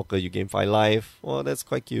Gideon planeswalker, you gain 5 life. Oh, that's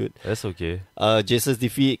quite cute. That's okay. Jace's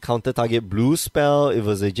defeat, counter target blue spell. If it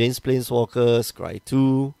was a James planeswalker, scry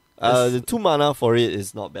 2. The 2 mana for it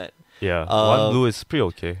is not bad. Yeah, 1 blue is pretty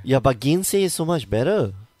okay. Yeah, but Gainsay is so much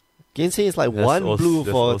better. Gainsay is like That's 1 blue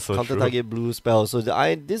for also counter true. target blue spell. So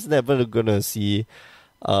this is never gonna see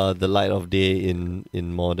the light of day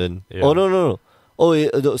in modern. Yeah. Oh no.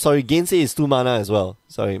 Oh, sorry. Gainsay is 2 mana as well.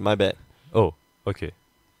 Sorry, my bad. Oh, okay.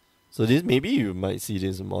 So this maybe you might see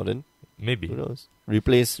this in modern. Maybe. Who knows?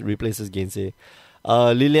 Replaces Gainsay.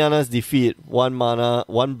 Liliana's defeat, 1 mana,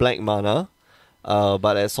 1 black mana.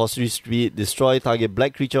 But at Sorcery Street, destroy target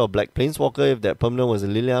black creature or black planeswalker. If that permanent was a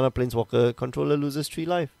Liliana planeswalker, controller loses 3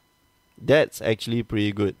 life. That's actually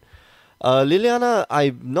pretty good. Liliana,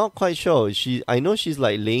 I'm not quite sure. I know she's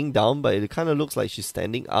like laying down, but it kind of looks like she's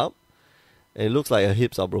standing up. And it looks like her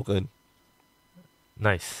hips are broken.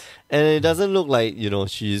 Nice. And it doesn't look like,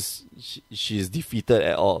 she's defeated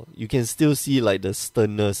at all. You can still see like the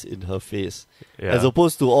sternness in her face. Yeah. As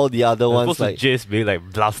opposed to all the other ones like Jace being like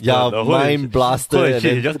blasted. Yeah, mind blasted. Holy and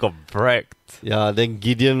shit, he then, just got wrecked. yeah, then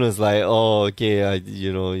Gideon was like, oh, okay,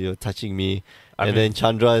 you're touching me. Then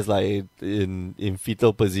Chandra is like in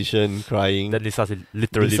fetal position crying. Then Lisa's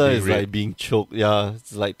literally Lisa being is raped. like being choked. Yeah,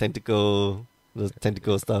 it's like tentacle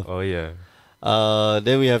stuff. Oh yeah.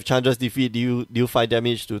 Then we have Chandra's defeat. Deal 5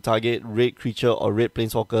 damage to target red creature or red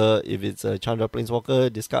planeswalker. If it's a Chandra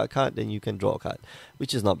planeswalker, discard a card, then you can draw a card,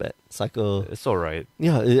 which is not bad. Cycle. It's alright.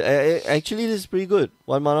 Yeah, actually this is pretty good.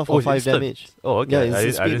 1 mana for 5 instant. damage. Oh okay. Yeah, I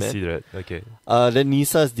instant speed, didn't man. see that. Okay. Then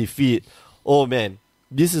Nisa's defeat. Oh man,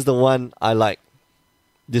 this is the one I like.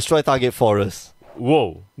 Destroy target forest.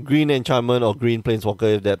 Whoa. Green enchantment or green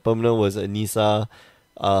planeswalker. If that permanent was a Nisa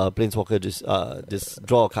planeswalker, just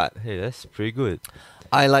draw a card. Hey, that's pretty good.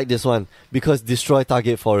 I like this one because destroy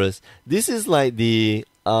target forest. This is like the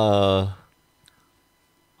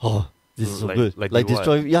this is so Like- good. like Like the what?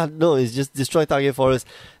 destroy. Yeah, no, it's just destroy target forest.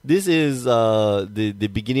 This is the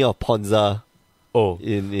beginning of Ponza Oh.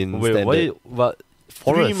 in Wait, standard. but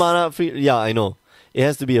 3 forest. mana free. Yeah, I know. It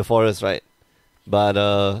has to be a forest, right? But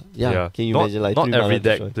yeah. Can you imagine like not 3 every mana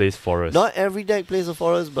deck destroy? plays forest. Not every deck plays a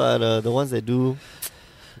forest, but the ones that do,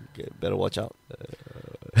 better watch out.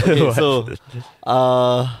 Okay, What? so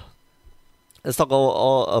let's talk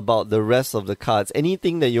all about the rest of the cards.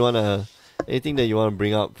 Anything that you wanna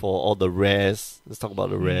bring up for all the rares? Let's talk about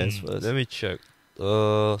the rares first. Let me check.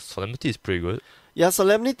 Solemnity is pretty good. Yeah,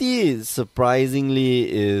 Solemnity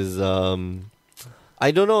surprisingly is I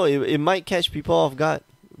don't know. It might catch people off guard.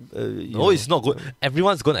 No, it's not good.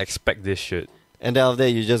 Everyone's gonna expect this shit. And then after that,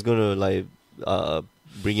 you're just gonna like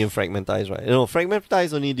bring in Fragmentize, right? No,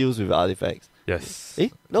 Fragmentize only deals with artifacts. Yes.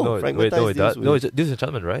 No, Fragmentize deals with this is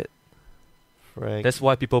enchantment, right? Frag. That's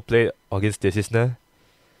why people play against Stasis, nah?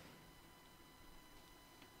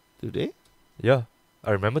 Do they? Yeah, I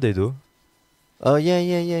remember they do. Oh yeah.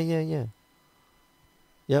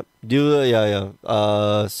 Yep.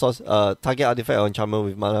 Target artifact or enchantment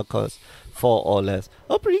with mana cost 4 or less.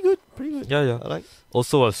 Oh, pretty good. Yeah. I like.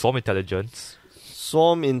 Also, a Swarm Intelligence.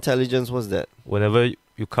 Swarm Intelligence. What's that? Whenever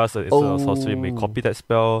you cast an instant or sorcery, you may copy that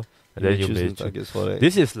spell, and then you choose may. the targets for that.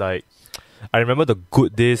 This is like, I remember the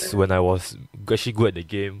good days when I was actually good at the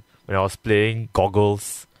game. When I was playing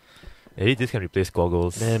Goggles. Hey, this can replace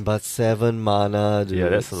Goggles. Man, but 7 mana, dude. Yeah,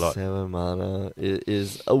 that's a lot. 7 mana. It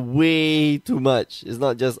is way too much. It's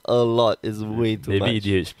not just a lot. It's way too much. Maybe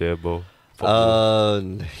EDH playable. No.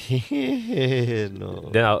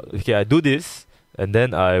 Then I do this, and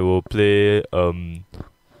then I will play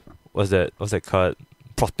what's that card?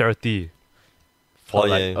 Prosperity for Oh,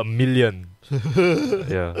 yeah. $1 million.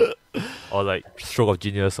 Yeah. Or like Stroke of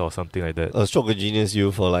Genius or something like that. A Stroke of Genius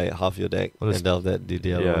you for like half your deck, Well, and after that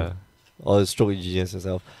the other Yeah. one. Or Stroke of Genius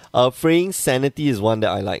yourself. Fraying Sanity is one that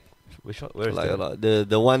I like. Which one? Where is Like a that? lot.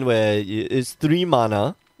 The one where it's 3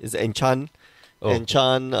 mana, it's enchant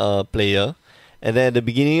player, and then at the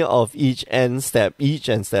beginning of each end step,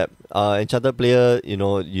 enchanted player,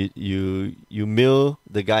 you mill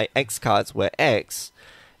the guy X cards, where X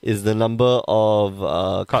is the number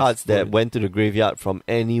of cards that went to the graveyard from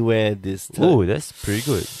anywhere this turn. Oh, that's pretty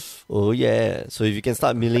good. Oh yeah. So if you can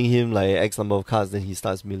start milling him like X number of cards, then he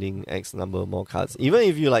starts milling X number more cards. Even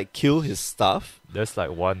if you like kill his stuff, That's like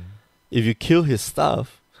one. if you kill his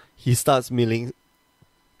stuff, he starts milling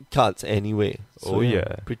cards anyway. So, Oh,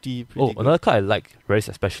 yeah. Pretty Oh, good. another card I like very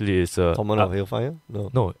especially is Torment of Hailfire?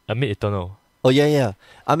 no, Amid Eternal. Oh yeah.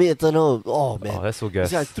 I mean Eternal. Oh man. Oh, that's so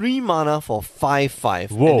He's gas. got 3 mana for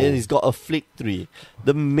 5/5. Whoa. And then he's got a flick 3.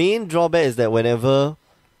 The main drawback is that whenever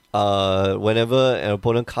an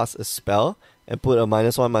opponent casts a spell and put a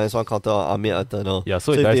 -1/-1 counter on Amid Eternal. Yeah,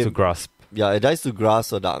 so it dies to grasp. Yeah, it dies to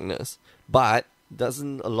Grass or Darkness. But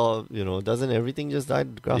doesn't everything just die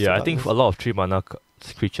to Grass or Yeah, I Darkness? think a lot of 3 mana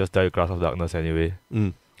creatures die to Grasp of Darkness anyway.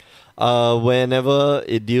 Whenever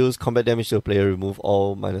it deals combat damage to a player, remove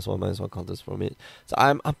all -1/-1 counters from it. So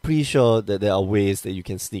I'm pretty sure that there are ways that you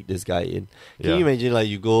can sneak this guy in. Can you imagine like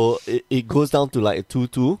it goes down to like a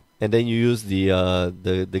 2/2, and then you use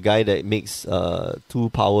the guy that makes 2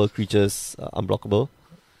 power creatures unblockable.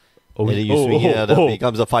 Oh, And then you swing it, and it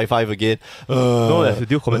becomes a 5/5 again. No, they have to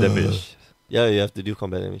deal combat damage. Yeah, you have to do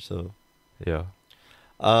combat damage. So Yeah.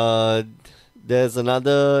 there's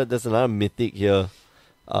another mythic here.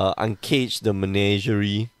 Uncage the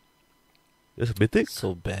Menagerie. It's mythic?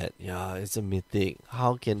 So bad. Yeah, it's a mythic.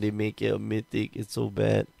 How can they make it a mythic? It's so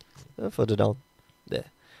bad. Further down. There.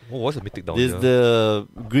 Oh, what's a mythic down There's here? the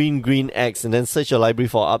green X, and then search your library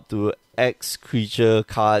for up to X creature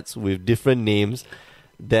cards with different names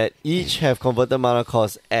that each have converted mana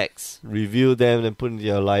cost X. Review them and put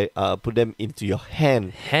put them into your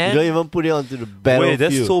hand. You don't even put it onto the battlefield. Wait,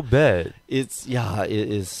 that's so bad. It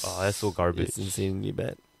is. Oh, that's so garbage. It's insanely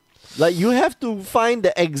bad. Like you have to find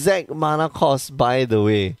the exact mana cost, by the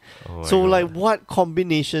way. Oh my So God. like, what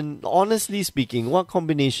combination? Honestly speaking, what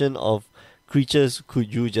combination of creatures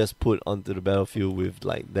could you just put onto the battlefield with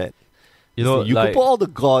like that? You know, you could put all the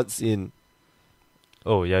gods in.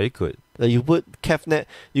 Oh yeah, you could. Like you put Kefnet,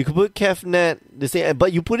 the same,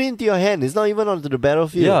 but you put it into your hand. It's not even onto the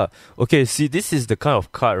battlefield. Yeah. Okay. See, this is the kind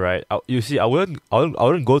of card, right? You see, I wouldn't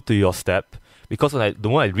go to your step because the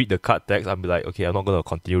moment I read the card text, I'm like, okay, I'm not gonna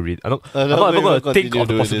continue read. I'm not going to think of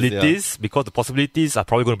the possibilities because the possibilities are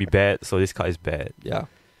probably going to be bad. So this card is bad. Yeah,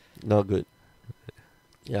 not good.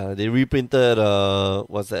 Yeah, they reprinted.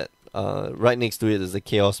 What's that? Right next to it is the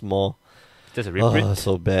Chaos Maw. Just a reprint. Oh,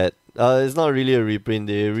 so bad. It's not really a reprint.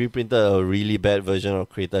 They reprinted a really bad version of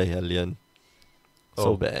Crater Hellion.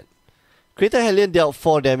 So bad. Crater Hellion dealt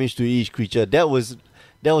 4 damage to each creature. That was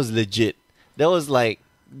legit. That was like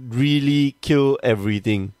really kill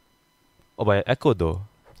everything. Oh, by Echo though.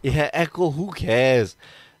 It had Echo. Who cares?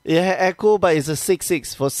 It had Echo, but it's a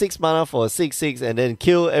 6/6 for 6 mana for a 6/6, and then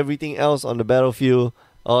kill everything else on the battlefield.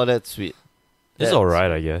 Oh, that's sweet. It's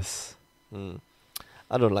alright, I guess.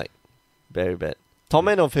 I don't like. Very bad.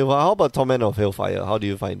 Torment of Hailfire. How about Torment of Hailfire? How do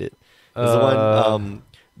you find it? It's the one.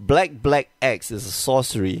 Black X is a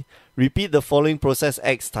sorcery. Repeat the following process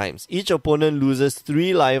X times. Each opponent loses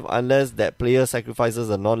 3 life unless that player sacrifices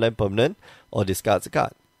a non-land permanent or discards a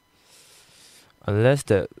card. Unless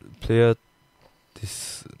that player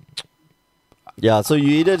Yeah, so you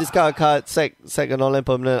either discard a card, sack a non-land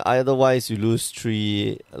permanent, otherwise you lose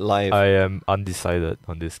 3 life. I am undecided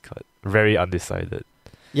on this card. Very undecided.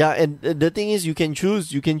 Yeah, and the thing is, you can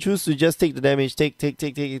choose. You can choose to just take the damage, take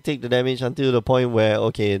the damage until the point where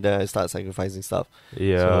then I start sacrificing stuff.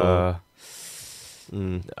 Yeah,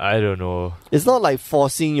 I don't know. It's not like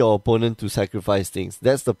forcing your opponent to sacrifice things.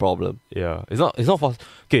 That's the problem. Yeah, it's not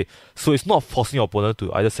okay, so it's not forcing your opponent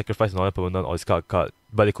to either sacrifice another permanent or discard a card,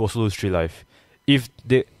 but they could also lose 3 life. If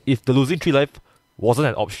the losing 3 life wasn't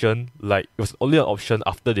an option, like it was only an option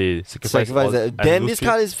after they sacrifice that, then this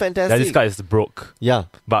card is fantastic. Then this card is broke. Yeah,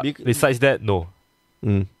 but besides that, no.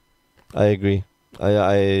 I agree.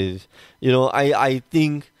 I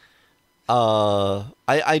think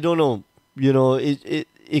I don't know.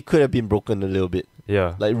 It could have been broken a little bit.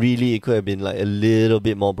 Yeah, like really, it could have been like a little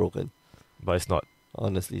bit more broken. But it's not.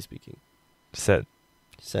 Honestly speaking, sad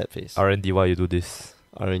face. R&D, why you do this?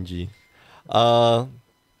 RNG.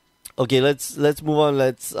 Okay, let's move on.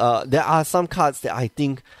 There are some cards that I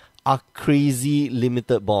think are crazy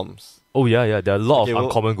limited bombs. Oh yeah. There are a lot Okay, of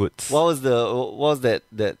uncommon goods. What was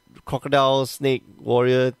that crocodile snake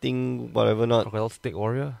warrior thing? Whatever not. Crocodile Snake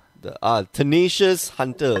Warrior? The tenacious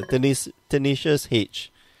hunter, tenacious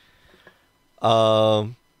H.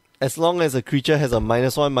 As long as a creature has a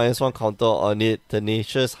 -1/-1 counter on it,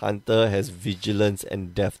 tenacious hunter has vigilance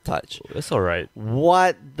and death touch. Oh, that's alright.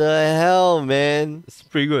 What the hell, man? It's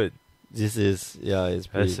pretty good. This is it's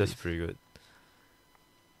pretty. That's pretty good.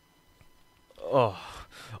 Oh.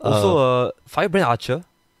 Also, Firebrand Archer.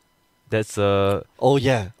 That's Oh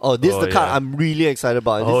yeah. Oh, this is Oh, the card yeah. I'm really excited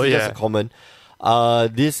about. And this is just a common.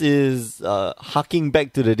 This is harking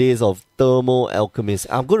back to the days of Thermo Alchemist.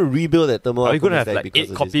 I'm going to rebuild that Thermo Are you Alchemist gonna have deck like because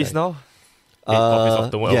 8 of copies this guy. now? 8 copies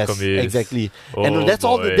of Thermo Yes, Alchemist. exactly. Oh, And that's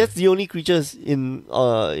all. boy. That's the only creatures in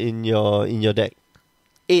your deck.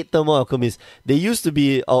 8 Thermo Alchemists. They used to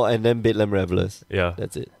be and then Bedlam Revelers. Yeah.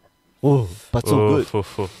 That's it. Oh, but so good.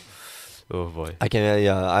 Oh boy.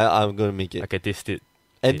 I'm gonna make it. I can taste it.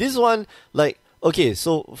 And this one, like, okay,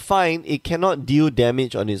 so fine, it cannot deal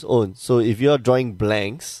damage on its own. So if you're drawing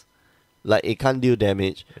blanks, like, it can't deal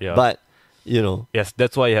damage. Yeah. But, you know, Yes,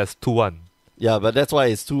 that's why it has 2-1. yeah, but that's why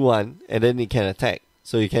it's 2/1, and then it can attack.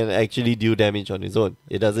 So it can actually deal damage on its own.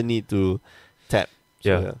 It doesn't need to tap. So,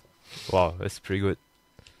 Yeah. Wow, that's pretty good.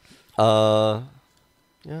 yeah.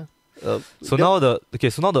 So now the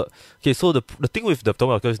thing with the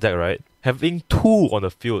Thermo Alchemist deck, right? Having 2 on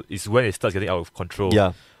the field is when it starts getting out of control.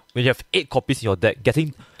 Yeah. When you have 8 copies in your deck,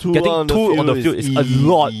 getting 2 2 on the field is a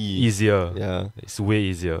lot easy. easier. Yeah. It's way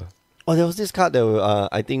easier. Oh, there was this card that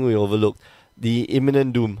I think we overlooked. The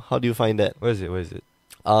Imminent Doom. How do you find that? Where is it?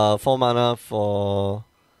 4 mana for...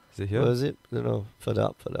 Is it here? Where is it? No, further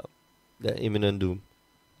up. The Imminent Doom.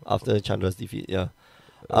 After Chandra's defeat, yeah.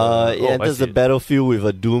 It enters the battlefield with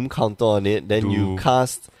a Doom counter on it. Then you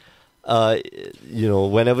cast...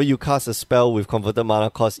 whenever you cast a spell with converted mana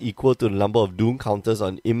cost equal to the number of Doom counters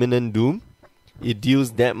on Imminent Doom, it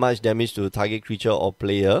deals that much damage to a target creature or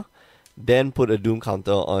player. Then put a Doom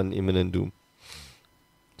counter on Imminent Doom.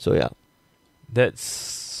 So yeah.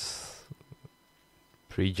 That's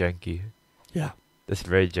pretty janky. Yeah. That's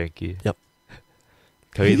very janky. Yep.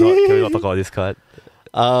 Can we not talk about this card?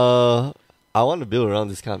 I want to build around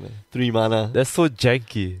this card, man. 3 mana. That's so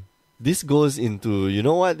janky. This goes into, you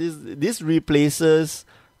know what? This replaces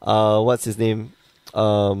what's his name?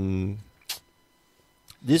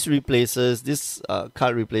 This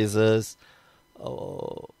card replaces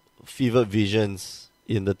Fevered Visions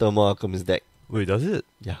in the Thermo Alchemist deck. Wait, does it?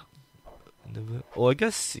 Yeah. Never. Oh, I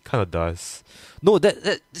guess it kind of does. No,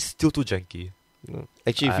 that's still too janky. No.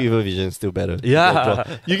 Actually, Fever Vision is still better.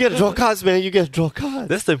 Yeah. You get to draw cards, man. You get to draw cards.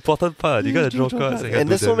 That's the important part. You gotta draw cards. And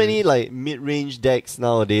there's so many like mid-range decks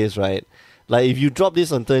nowadays, right? Like if you drop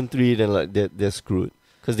this on turn 3, then like they're screwed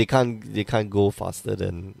because they can't go faster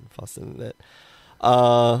than that.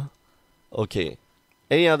 Okay.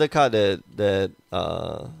 Any other card that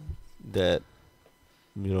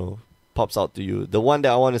pops out to you? The one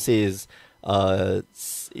that I want to say is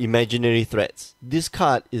Imaginary Threats. This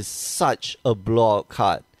card is such a blowout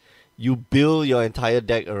card. You build your entire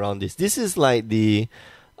deck around this. This is like the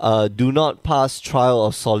do not pass Trial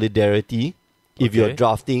of Solidarity if you're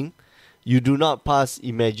drafting. You do not pass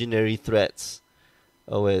Imaginary Threats.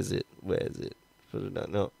 Oh, where is it?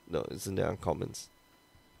 No, it's in the uncommons.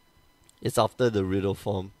 It's after the riddle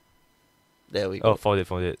form. There we go. Oh, found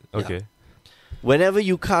it. Okay. Yeah. Whenever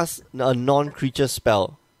you cast a non-creature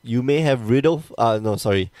spell, you may have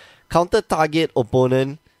counter target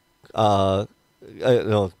opponent.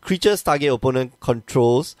 Creature's target opponent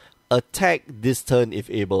controls attack this turn if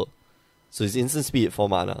able. So it's instant speed 4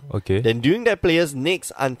 mana. Okay. Then during that player's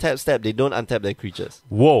next untap step, they don't untap their creatures.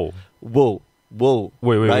 Whoa. Wait.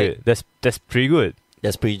 That's pretty good.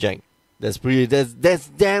 That's pretty jank. That's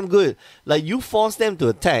damn good. Like you force them to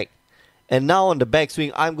attack, and now on the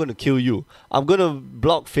backswing, I'm gonna kill you. I'm gonna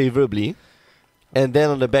block favorably, and then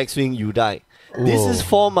on the backswing, you die. Whoa. This is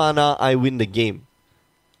 4 mana. I win the game.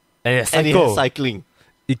 And it's And it has cycling.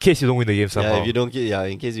 in case you don't win the game somehow. Yeah, if you don't get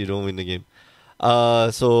in case you don't win the game.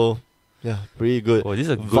 So yeah, pretty good. Oh, this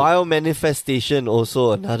is a good. Vile Manifestation,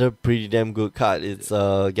 also another pretty damn good card. It's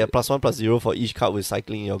get +1/+0 for each card with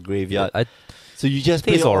cycling in your graveyard. So you just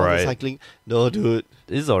think play it's all the alright. cycling. No, dude.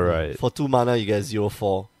 It's alright. For 2 mana, you get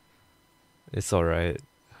 0/4. It's alright.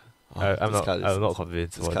 I'm not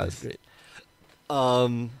convinced. This about card this. is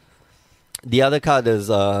great. The other card is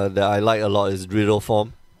that I like a lot is Riddle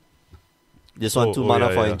Form. This one 2 mana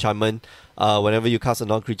for enchantment. Whenever you cast a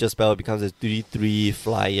non-creature spell, it becomes a 3/3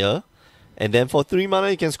 flyer. And then for 3 mana,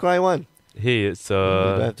 you can scry 1. Hey, it's you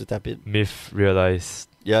don't have to tap it. Myth realized.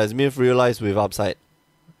 Yeah, it's Myth Realized with upside.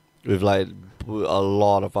 With like a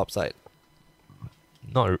lot of upside.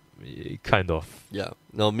 Not kind of. Yeah.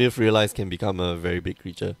 No, MILF realize can become a very big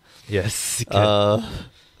creature. Yes. It can.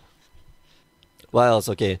 What else?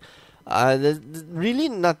 Okay. There's really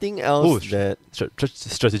nothing else that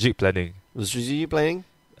Strategic planning. was strategic planning.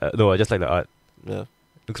 No, I just like the art. Yeah.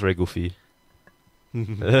 Looks very goofy.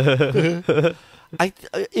 It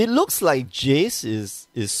looks like Jace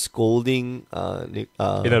is scolding In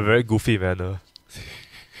a very goofy manner.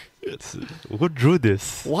 Who drew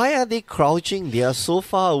this? Why are they crouching? They are so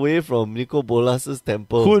far away from Nico Bolas's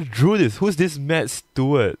temple. Who drew this? Who's this Matt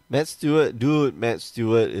Stewart? Matt Stewart, dude. Matt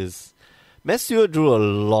Stewart drew a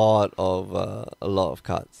lot of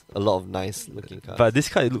cards, a lot of nice looking cards. But this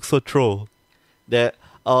card looks so troll. That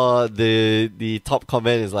the top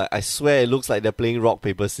comment is like, I swear it looks like they're playing rock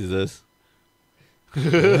paper scissors.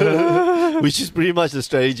 Which is pretty much the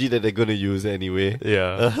strategy that they're gonna use anyway.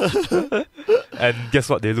 Yeah. And guess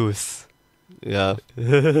what? They lose. Yeah.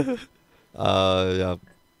 Yeah.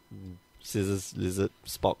 Scissors, lizard,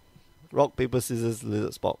 Spock. Rock, paper, scissors,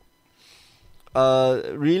 lizard, Spock.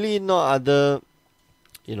 Really not other.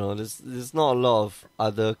 There's not a lot of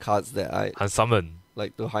other cards that I Unsummon.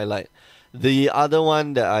 like to highlight. The other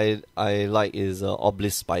one that I like is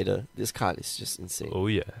Obelisk Spider. This card is just insane. Oh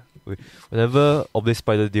yeah. Whenever Obelisk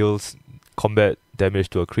Spider deals combat damage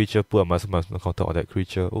to a creature, put a minus counter on that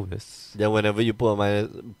creature. Oh, that's... Then whenever you put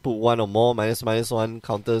one or more -1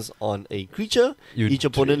 counters on a creature, each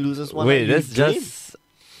opponent loses one. Wait, that's just...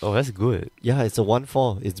 Oh, that's good. Yeah, it's a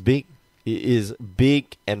 1/4. It's big. It is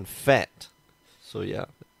big and fat. So yeah,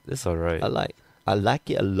 That's alright. I like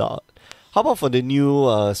it a lot. How about for the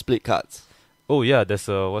new split cards? Oh yeah, there's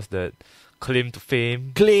what's that? Claim to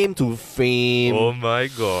Fame. Claim to Fame. Oh my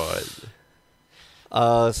god.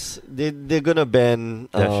 They're gonna ban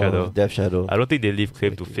Death Shadow. I don't think they leave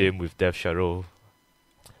Claim to Fame with Death Shadow.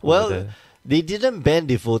 Well, they didn't ban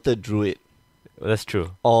Devoted Druid. That's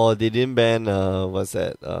true. Or they didn't ban what's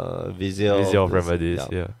that? Vizier of Remedies.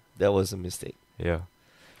 Yeah. That was a mistake. Yeah.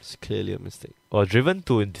 It's clearly a mistake. Or Driven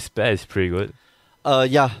to Despair is pretty good.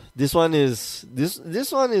 Yeah. This one is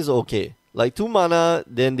okay. Like 2 mana,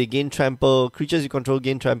 then they gain trample. Creatures you control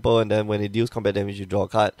gain trample, and then when it deals combat damage, you draw a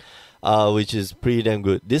card, which is pretty damn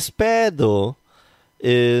good. Despair though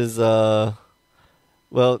is well,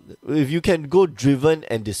 if you can go Driven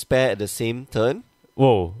and Despair at the same turn,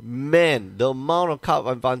 whoa, man, the amount of card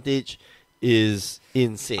advantage is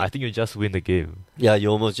insane. I think you just win the game. Yeah, you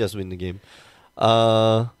almost just win the game.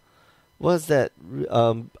 What's that?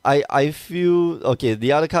 I feel okay.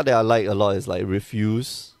 The other card that I like a lot is like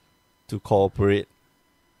Refuse to Cooperate.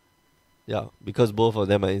 Yeah, because both of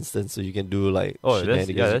them are instant, so you can do like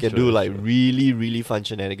shenanigans. You can do like really, really fun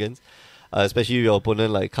shenanigans. Especially if your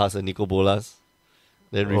opponent like casts a Nico Bolas.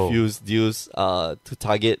 Then Refuse deals to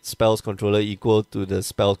target spells controller equal to the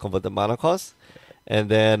spell converted mana cost. And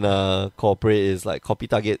then Cooperate is like copy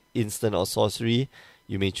target instant or sorcery.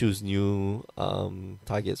 You may choose new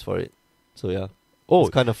targets for it. So yeah. Oh,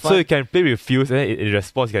 it's kind of fun. So you can play Refuse and then in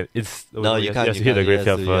response you can... No, you can't. You hit the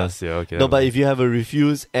graveyard first. Yeah, okay. No, but if you have a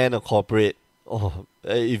Refuse and a Cooperate,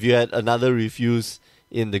 if you had another Refuse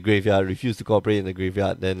in the graveyard, Refuse to Cooperate in the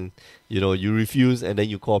graveyard, then you Refuse and then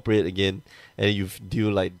you Cooperate again, and you deal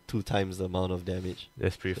like 2 times the amount of damage.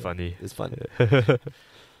 That's pretty funny. It's fun.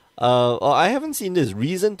 I haven't seen this.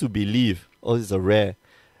 Reason to Believe. Oh, it's a rare.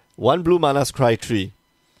 1 blue mana Scry 3.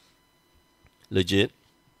 Legit.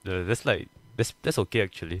 That's okay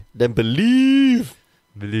actually. Then Believe.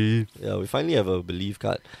 Yeah, we finally have a Believe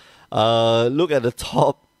card. Look at the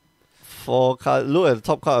top 4 card. Look at the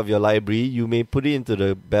top card of your library. You may put it into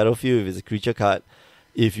the battlefield if it's a creature card.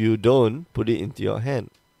 If you don't, put it into your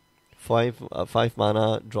hand. 5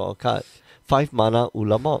 mana, draw a card. 5 mana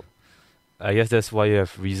Ulamog. I guess that's why you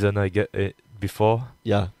have Reason. I get it before.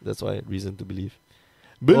 Yeah, that's why Reason to Believe.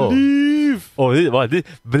 Believe.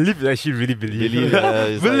 Believe is actually really believe.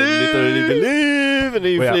 It's like literally believe, and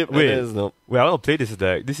then you flip. Wait, and no. I want to play this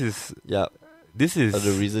deck. This is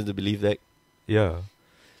the Reason to Believe deck. Yeah.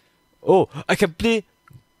 Oh, I can play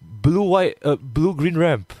blue green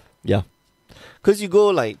ramp. Yeah, because you go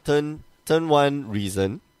like turn 1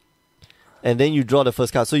 Reason, and then you draw the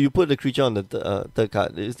first card. So you put the creature on the third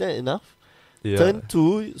card. Is that enough? Yeah. Turn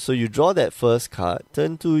 2, so you draw that first card.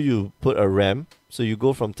 Turn 2, you put a ramp. So you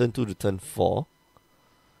go from turn 2 to turn 4.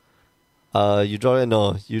 You draw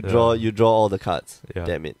all the cards. Yeah.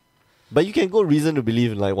 Damn it. But you can go Reason to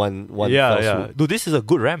Believe in like one Yeah. swoop. Dude, this is a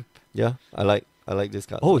good ramp. Yeah, I like this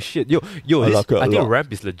card. Oh shit. Yo, I think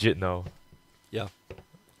ramp is legit now. Yeah.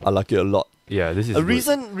 I like it a lot. Yeah, this is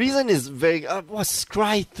Reason is very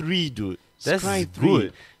Scry 3, dude. That's Scry 3.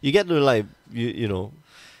 good. You get to like you know.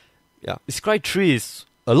 Yeah. Scry 3 is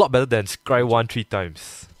a lot better than Scry 1 3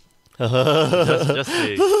 times. just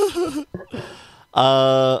saying.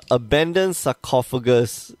 Abandoned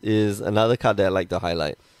Sarcophagus is another card that I like to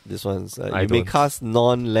highlight. This one's you may don't. cast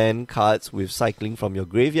non-land cards with cycling from your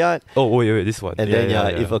graveyard. Oh, wait, this one. And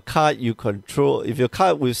if a card you control, if your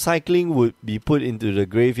card with cycling would be put into the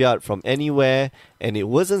graveyard from anywhere and it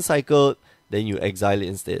wasn't cycled, then you exile it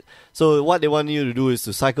instead. So what they want you to do is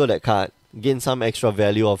to cycle that card, gain some extra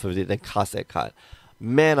value off of it, then cast that card.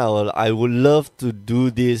 Man, I would love to do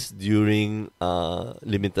this during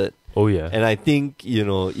limited. Oh yeah. And I think,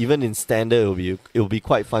 even in standard it'll be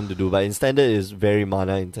quite fun to do, but in standard it's very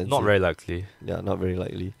mana intensive. Not very likely. Yeah, not very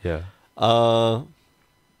likely. Yeah.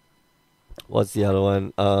 What's the other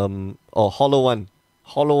one? Hollow One.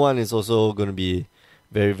 Hollow One is also going to be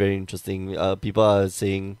very, very interesting. People are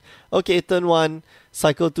saying, okay, turn 1,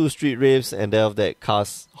 cycle 2 Street Raves, and then after that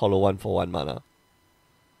cast Hollow One for 1 mana.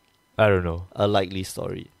 I don't know. A likely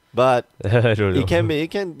story. But I don't know. it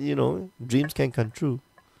can, dreams can come true.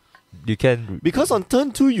 You can... Because on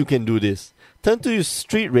turn 2 you can do this. Turn 2 is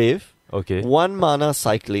Street Rave, Okay. 1 mana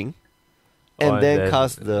cycling, and then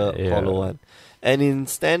cast the Hollow One. And in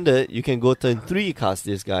standard, you can go turn 3, cast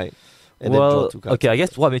this guy, and then draw 2 cards. Okay, I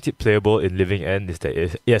guess what makes it playable in Living End is that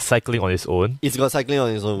it has cycling on its own. It's got cycling on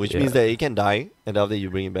its own, which means that it can die, and after you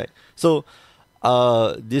bring it back. So,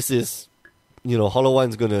 this is, Hollow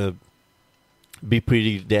One's gonna be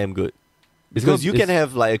pretty damn good. Because you can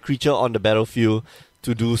have like a creature on the battlefield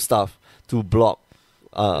to do stuff, to block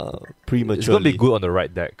prematurely. It's going to be good on the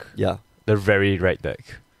right deck. Yeah. The very right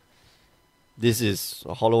deck. This is...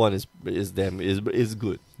 Hollow One is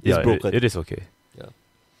good. It's broken. It is okay.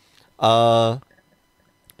 Cause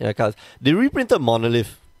they reprinted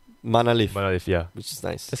Monolith, yeah. which is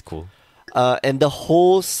nice. That's cool. And the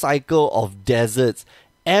whole cycle of deserts.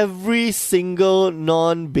 Every single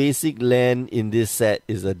non-basic land in this set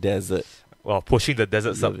is a desert. Well, pushing the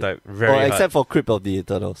desert subtype very hard. Except for Crypt of the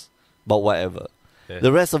Eternals. But whatever. Yeah.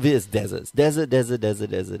 The rest of it is deserts.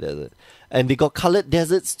 Desert. And they got colored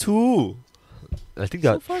deserts too. I think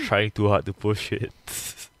they're trying too hard to push it.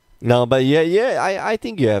 No, but I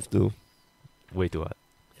think you have to. Way too hard.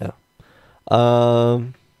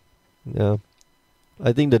 Yeah.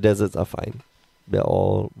 I think the deserts are fine. They're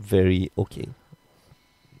all very okay.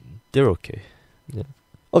 They're okay. Yeah.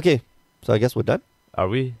 Okay, so I guess we're done. Are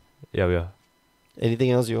we? Yeah, we are.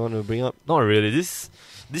 Anything else you want to bring up? Not really. This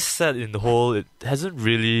set in the whole, it hasn't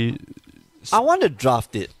really... I want to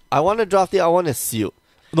draft it. I want to seal.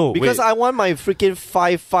 No, because wait. I want my freaking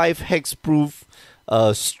 5/5 hexproof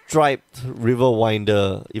striped River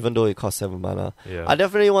Winder, even though it costs 7 mana. Yeah. I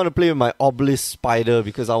definitely want to play with my Obelisk Spider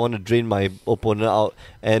because I want to drain my opponent out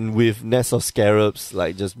and with Nest of Scarabs,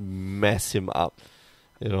 like just mess him up.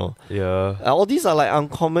 Yeah. All these are like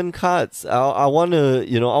uncommon cards. I want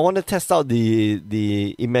to test out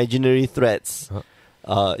the imaginary threats.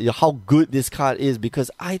 How good this card is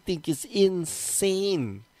because I think it's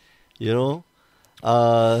insane. I'm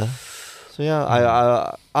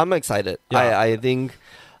excited. Yeah. I think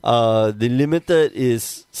the limited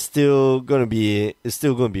is still gonna be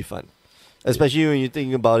fun. Especially when you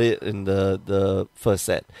think about it in the first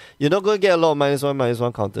set. You're not going to get a lot of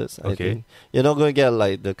 -1/-1 counters, I think. You're not going to get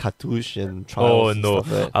like the cartouche and trials. Oh and no,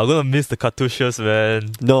 stuff like that. I'm going to miss the cartouches,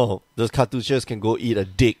 man. No, those cartouches can go eat a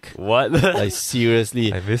dick. What? Like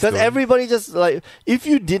seriously. I missed Because them. everybody just like, if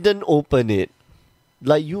you didn't open it,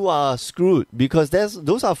 like you are screwed. Because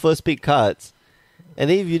those are first pick cards. And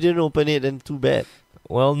then if you didn't open it, then too bad.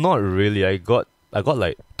 Well, not really. I got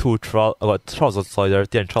like 2 trials. I got Trials of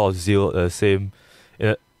Solidarity and Trials of Zeal, same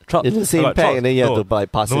in the same pack, and then you have to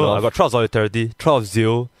pass it off. I got Trials of Solidarity, Trials of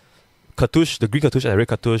Zeal, cartouche, the green cartouche and the red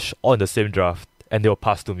cartouche, all in the same draft, and they were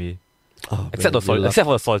passed to me. Except for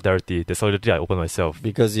the Solidarity. The Solidarity I opened myself.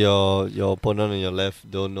 Because your opponent on your left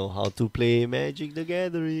don't know how to play Magic the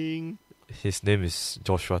Gathering. His name is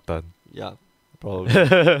Joshua Tan. Yeah, probably.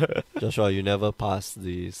 Joshua, you never passed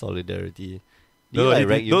the Solidarity. No,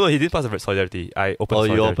 he didn't pass the Solidarity. I opened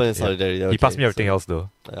Solidarity. You opened Solidarity. Yeah. Okay, He passed me everything else though.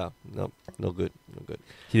 Yeah, no good.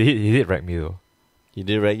 He did rag me though. He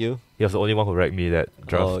did rag you? He was the only one who ragged me that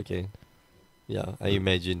draft. Oh, okay. Yeah, I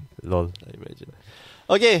imagine. Lol.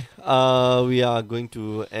 Okay, we are going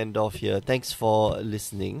to end off here. Thanks for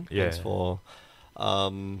listening. Yeah. Thanks for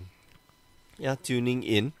tuning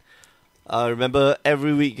in. Remember,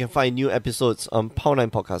 every week you can find new episodes on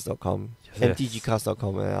power9podcast.com,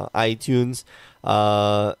 mtgcast.com, and iTunes.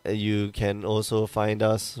 You can also find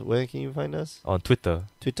us... Where can you find us? On Twitter.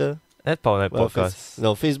 Twitter At Power Night Well, Podcast.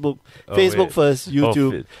 No, Facebook. Oh, Facebook wait. first,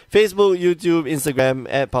 YouTube. Facebook, YouTube, Instagram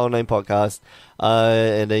at Power9 Podcast.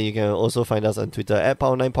 And then you can also find us on Twitter at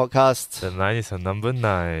Power9 Podcast. The 9 is a number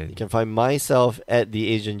 9. You can find myself at The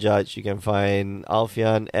Asian Judge. You can find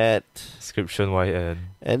Alfian at Description YN.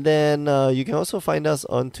 And then you can also find us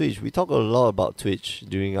on Twitch. We talk a lot about Twitch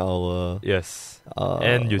during our Yes.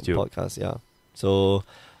 And YouTube. podcast. Yeah. So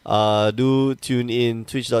do tune in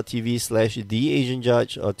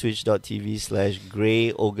twitch.tv/TheAsianJudge or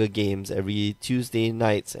twitch.tv/Grey Ogre Games every Tuesday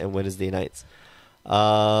nights and Wednesday nights.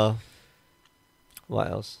 What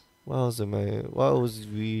else? What was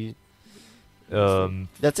we?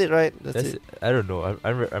 That's it, right? That's it. I don't know.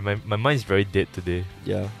 My mind's very dead today.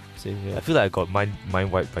 Yeah, same here. I feel like I got mind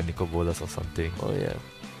wiped by Nicol Bolas or something. Oh yeah.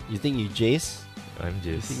 You think you Jace? I'm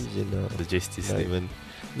You Jace. think you The Jace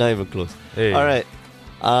not even close. Hey. All right.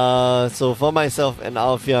 So for myself and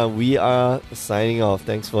Alfian, we are signing off.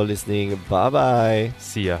 Thanks for listening. Bye bye.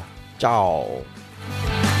 See ya. Ciao.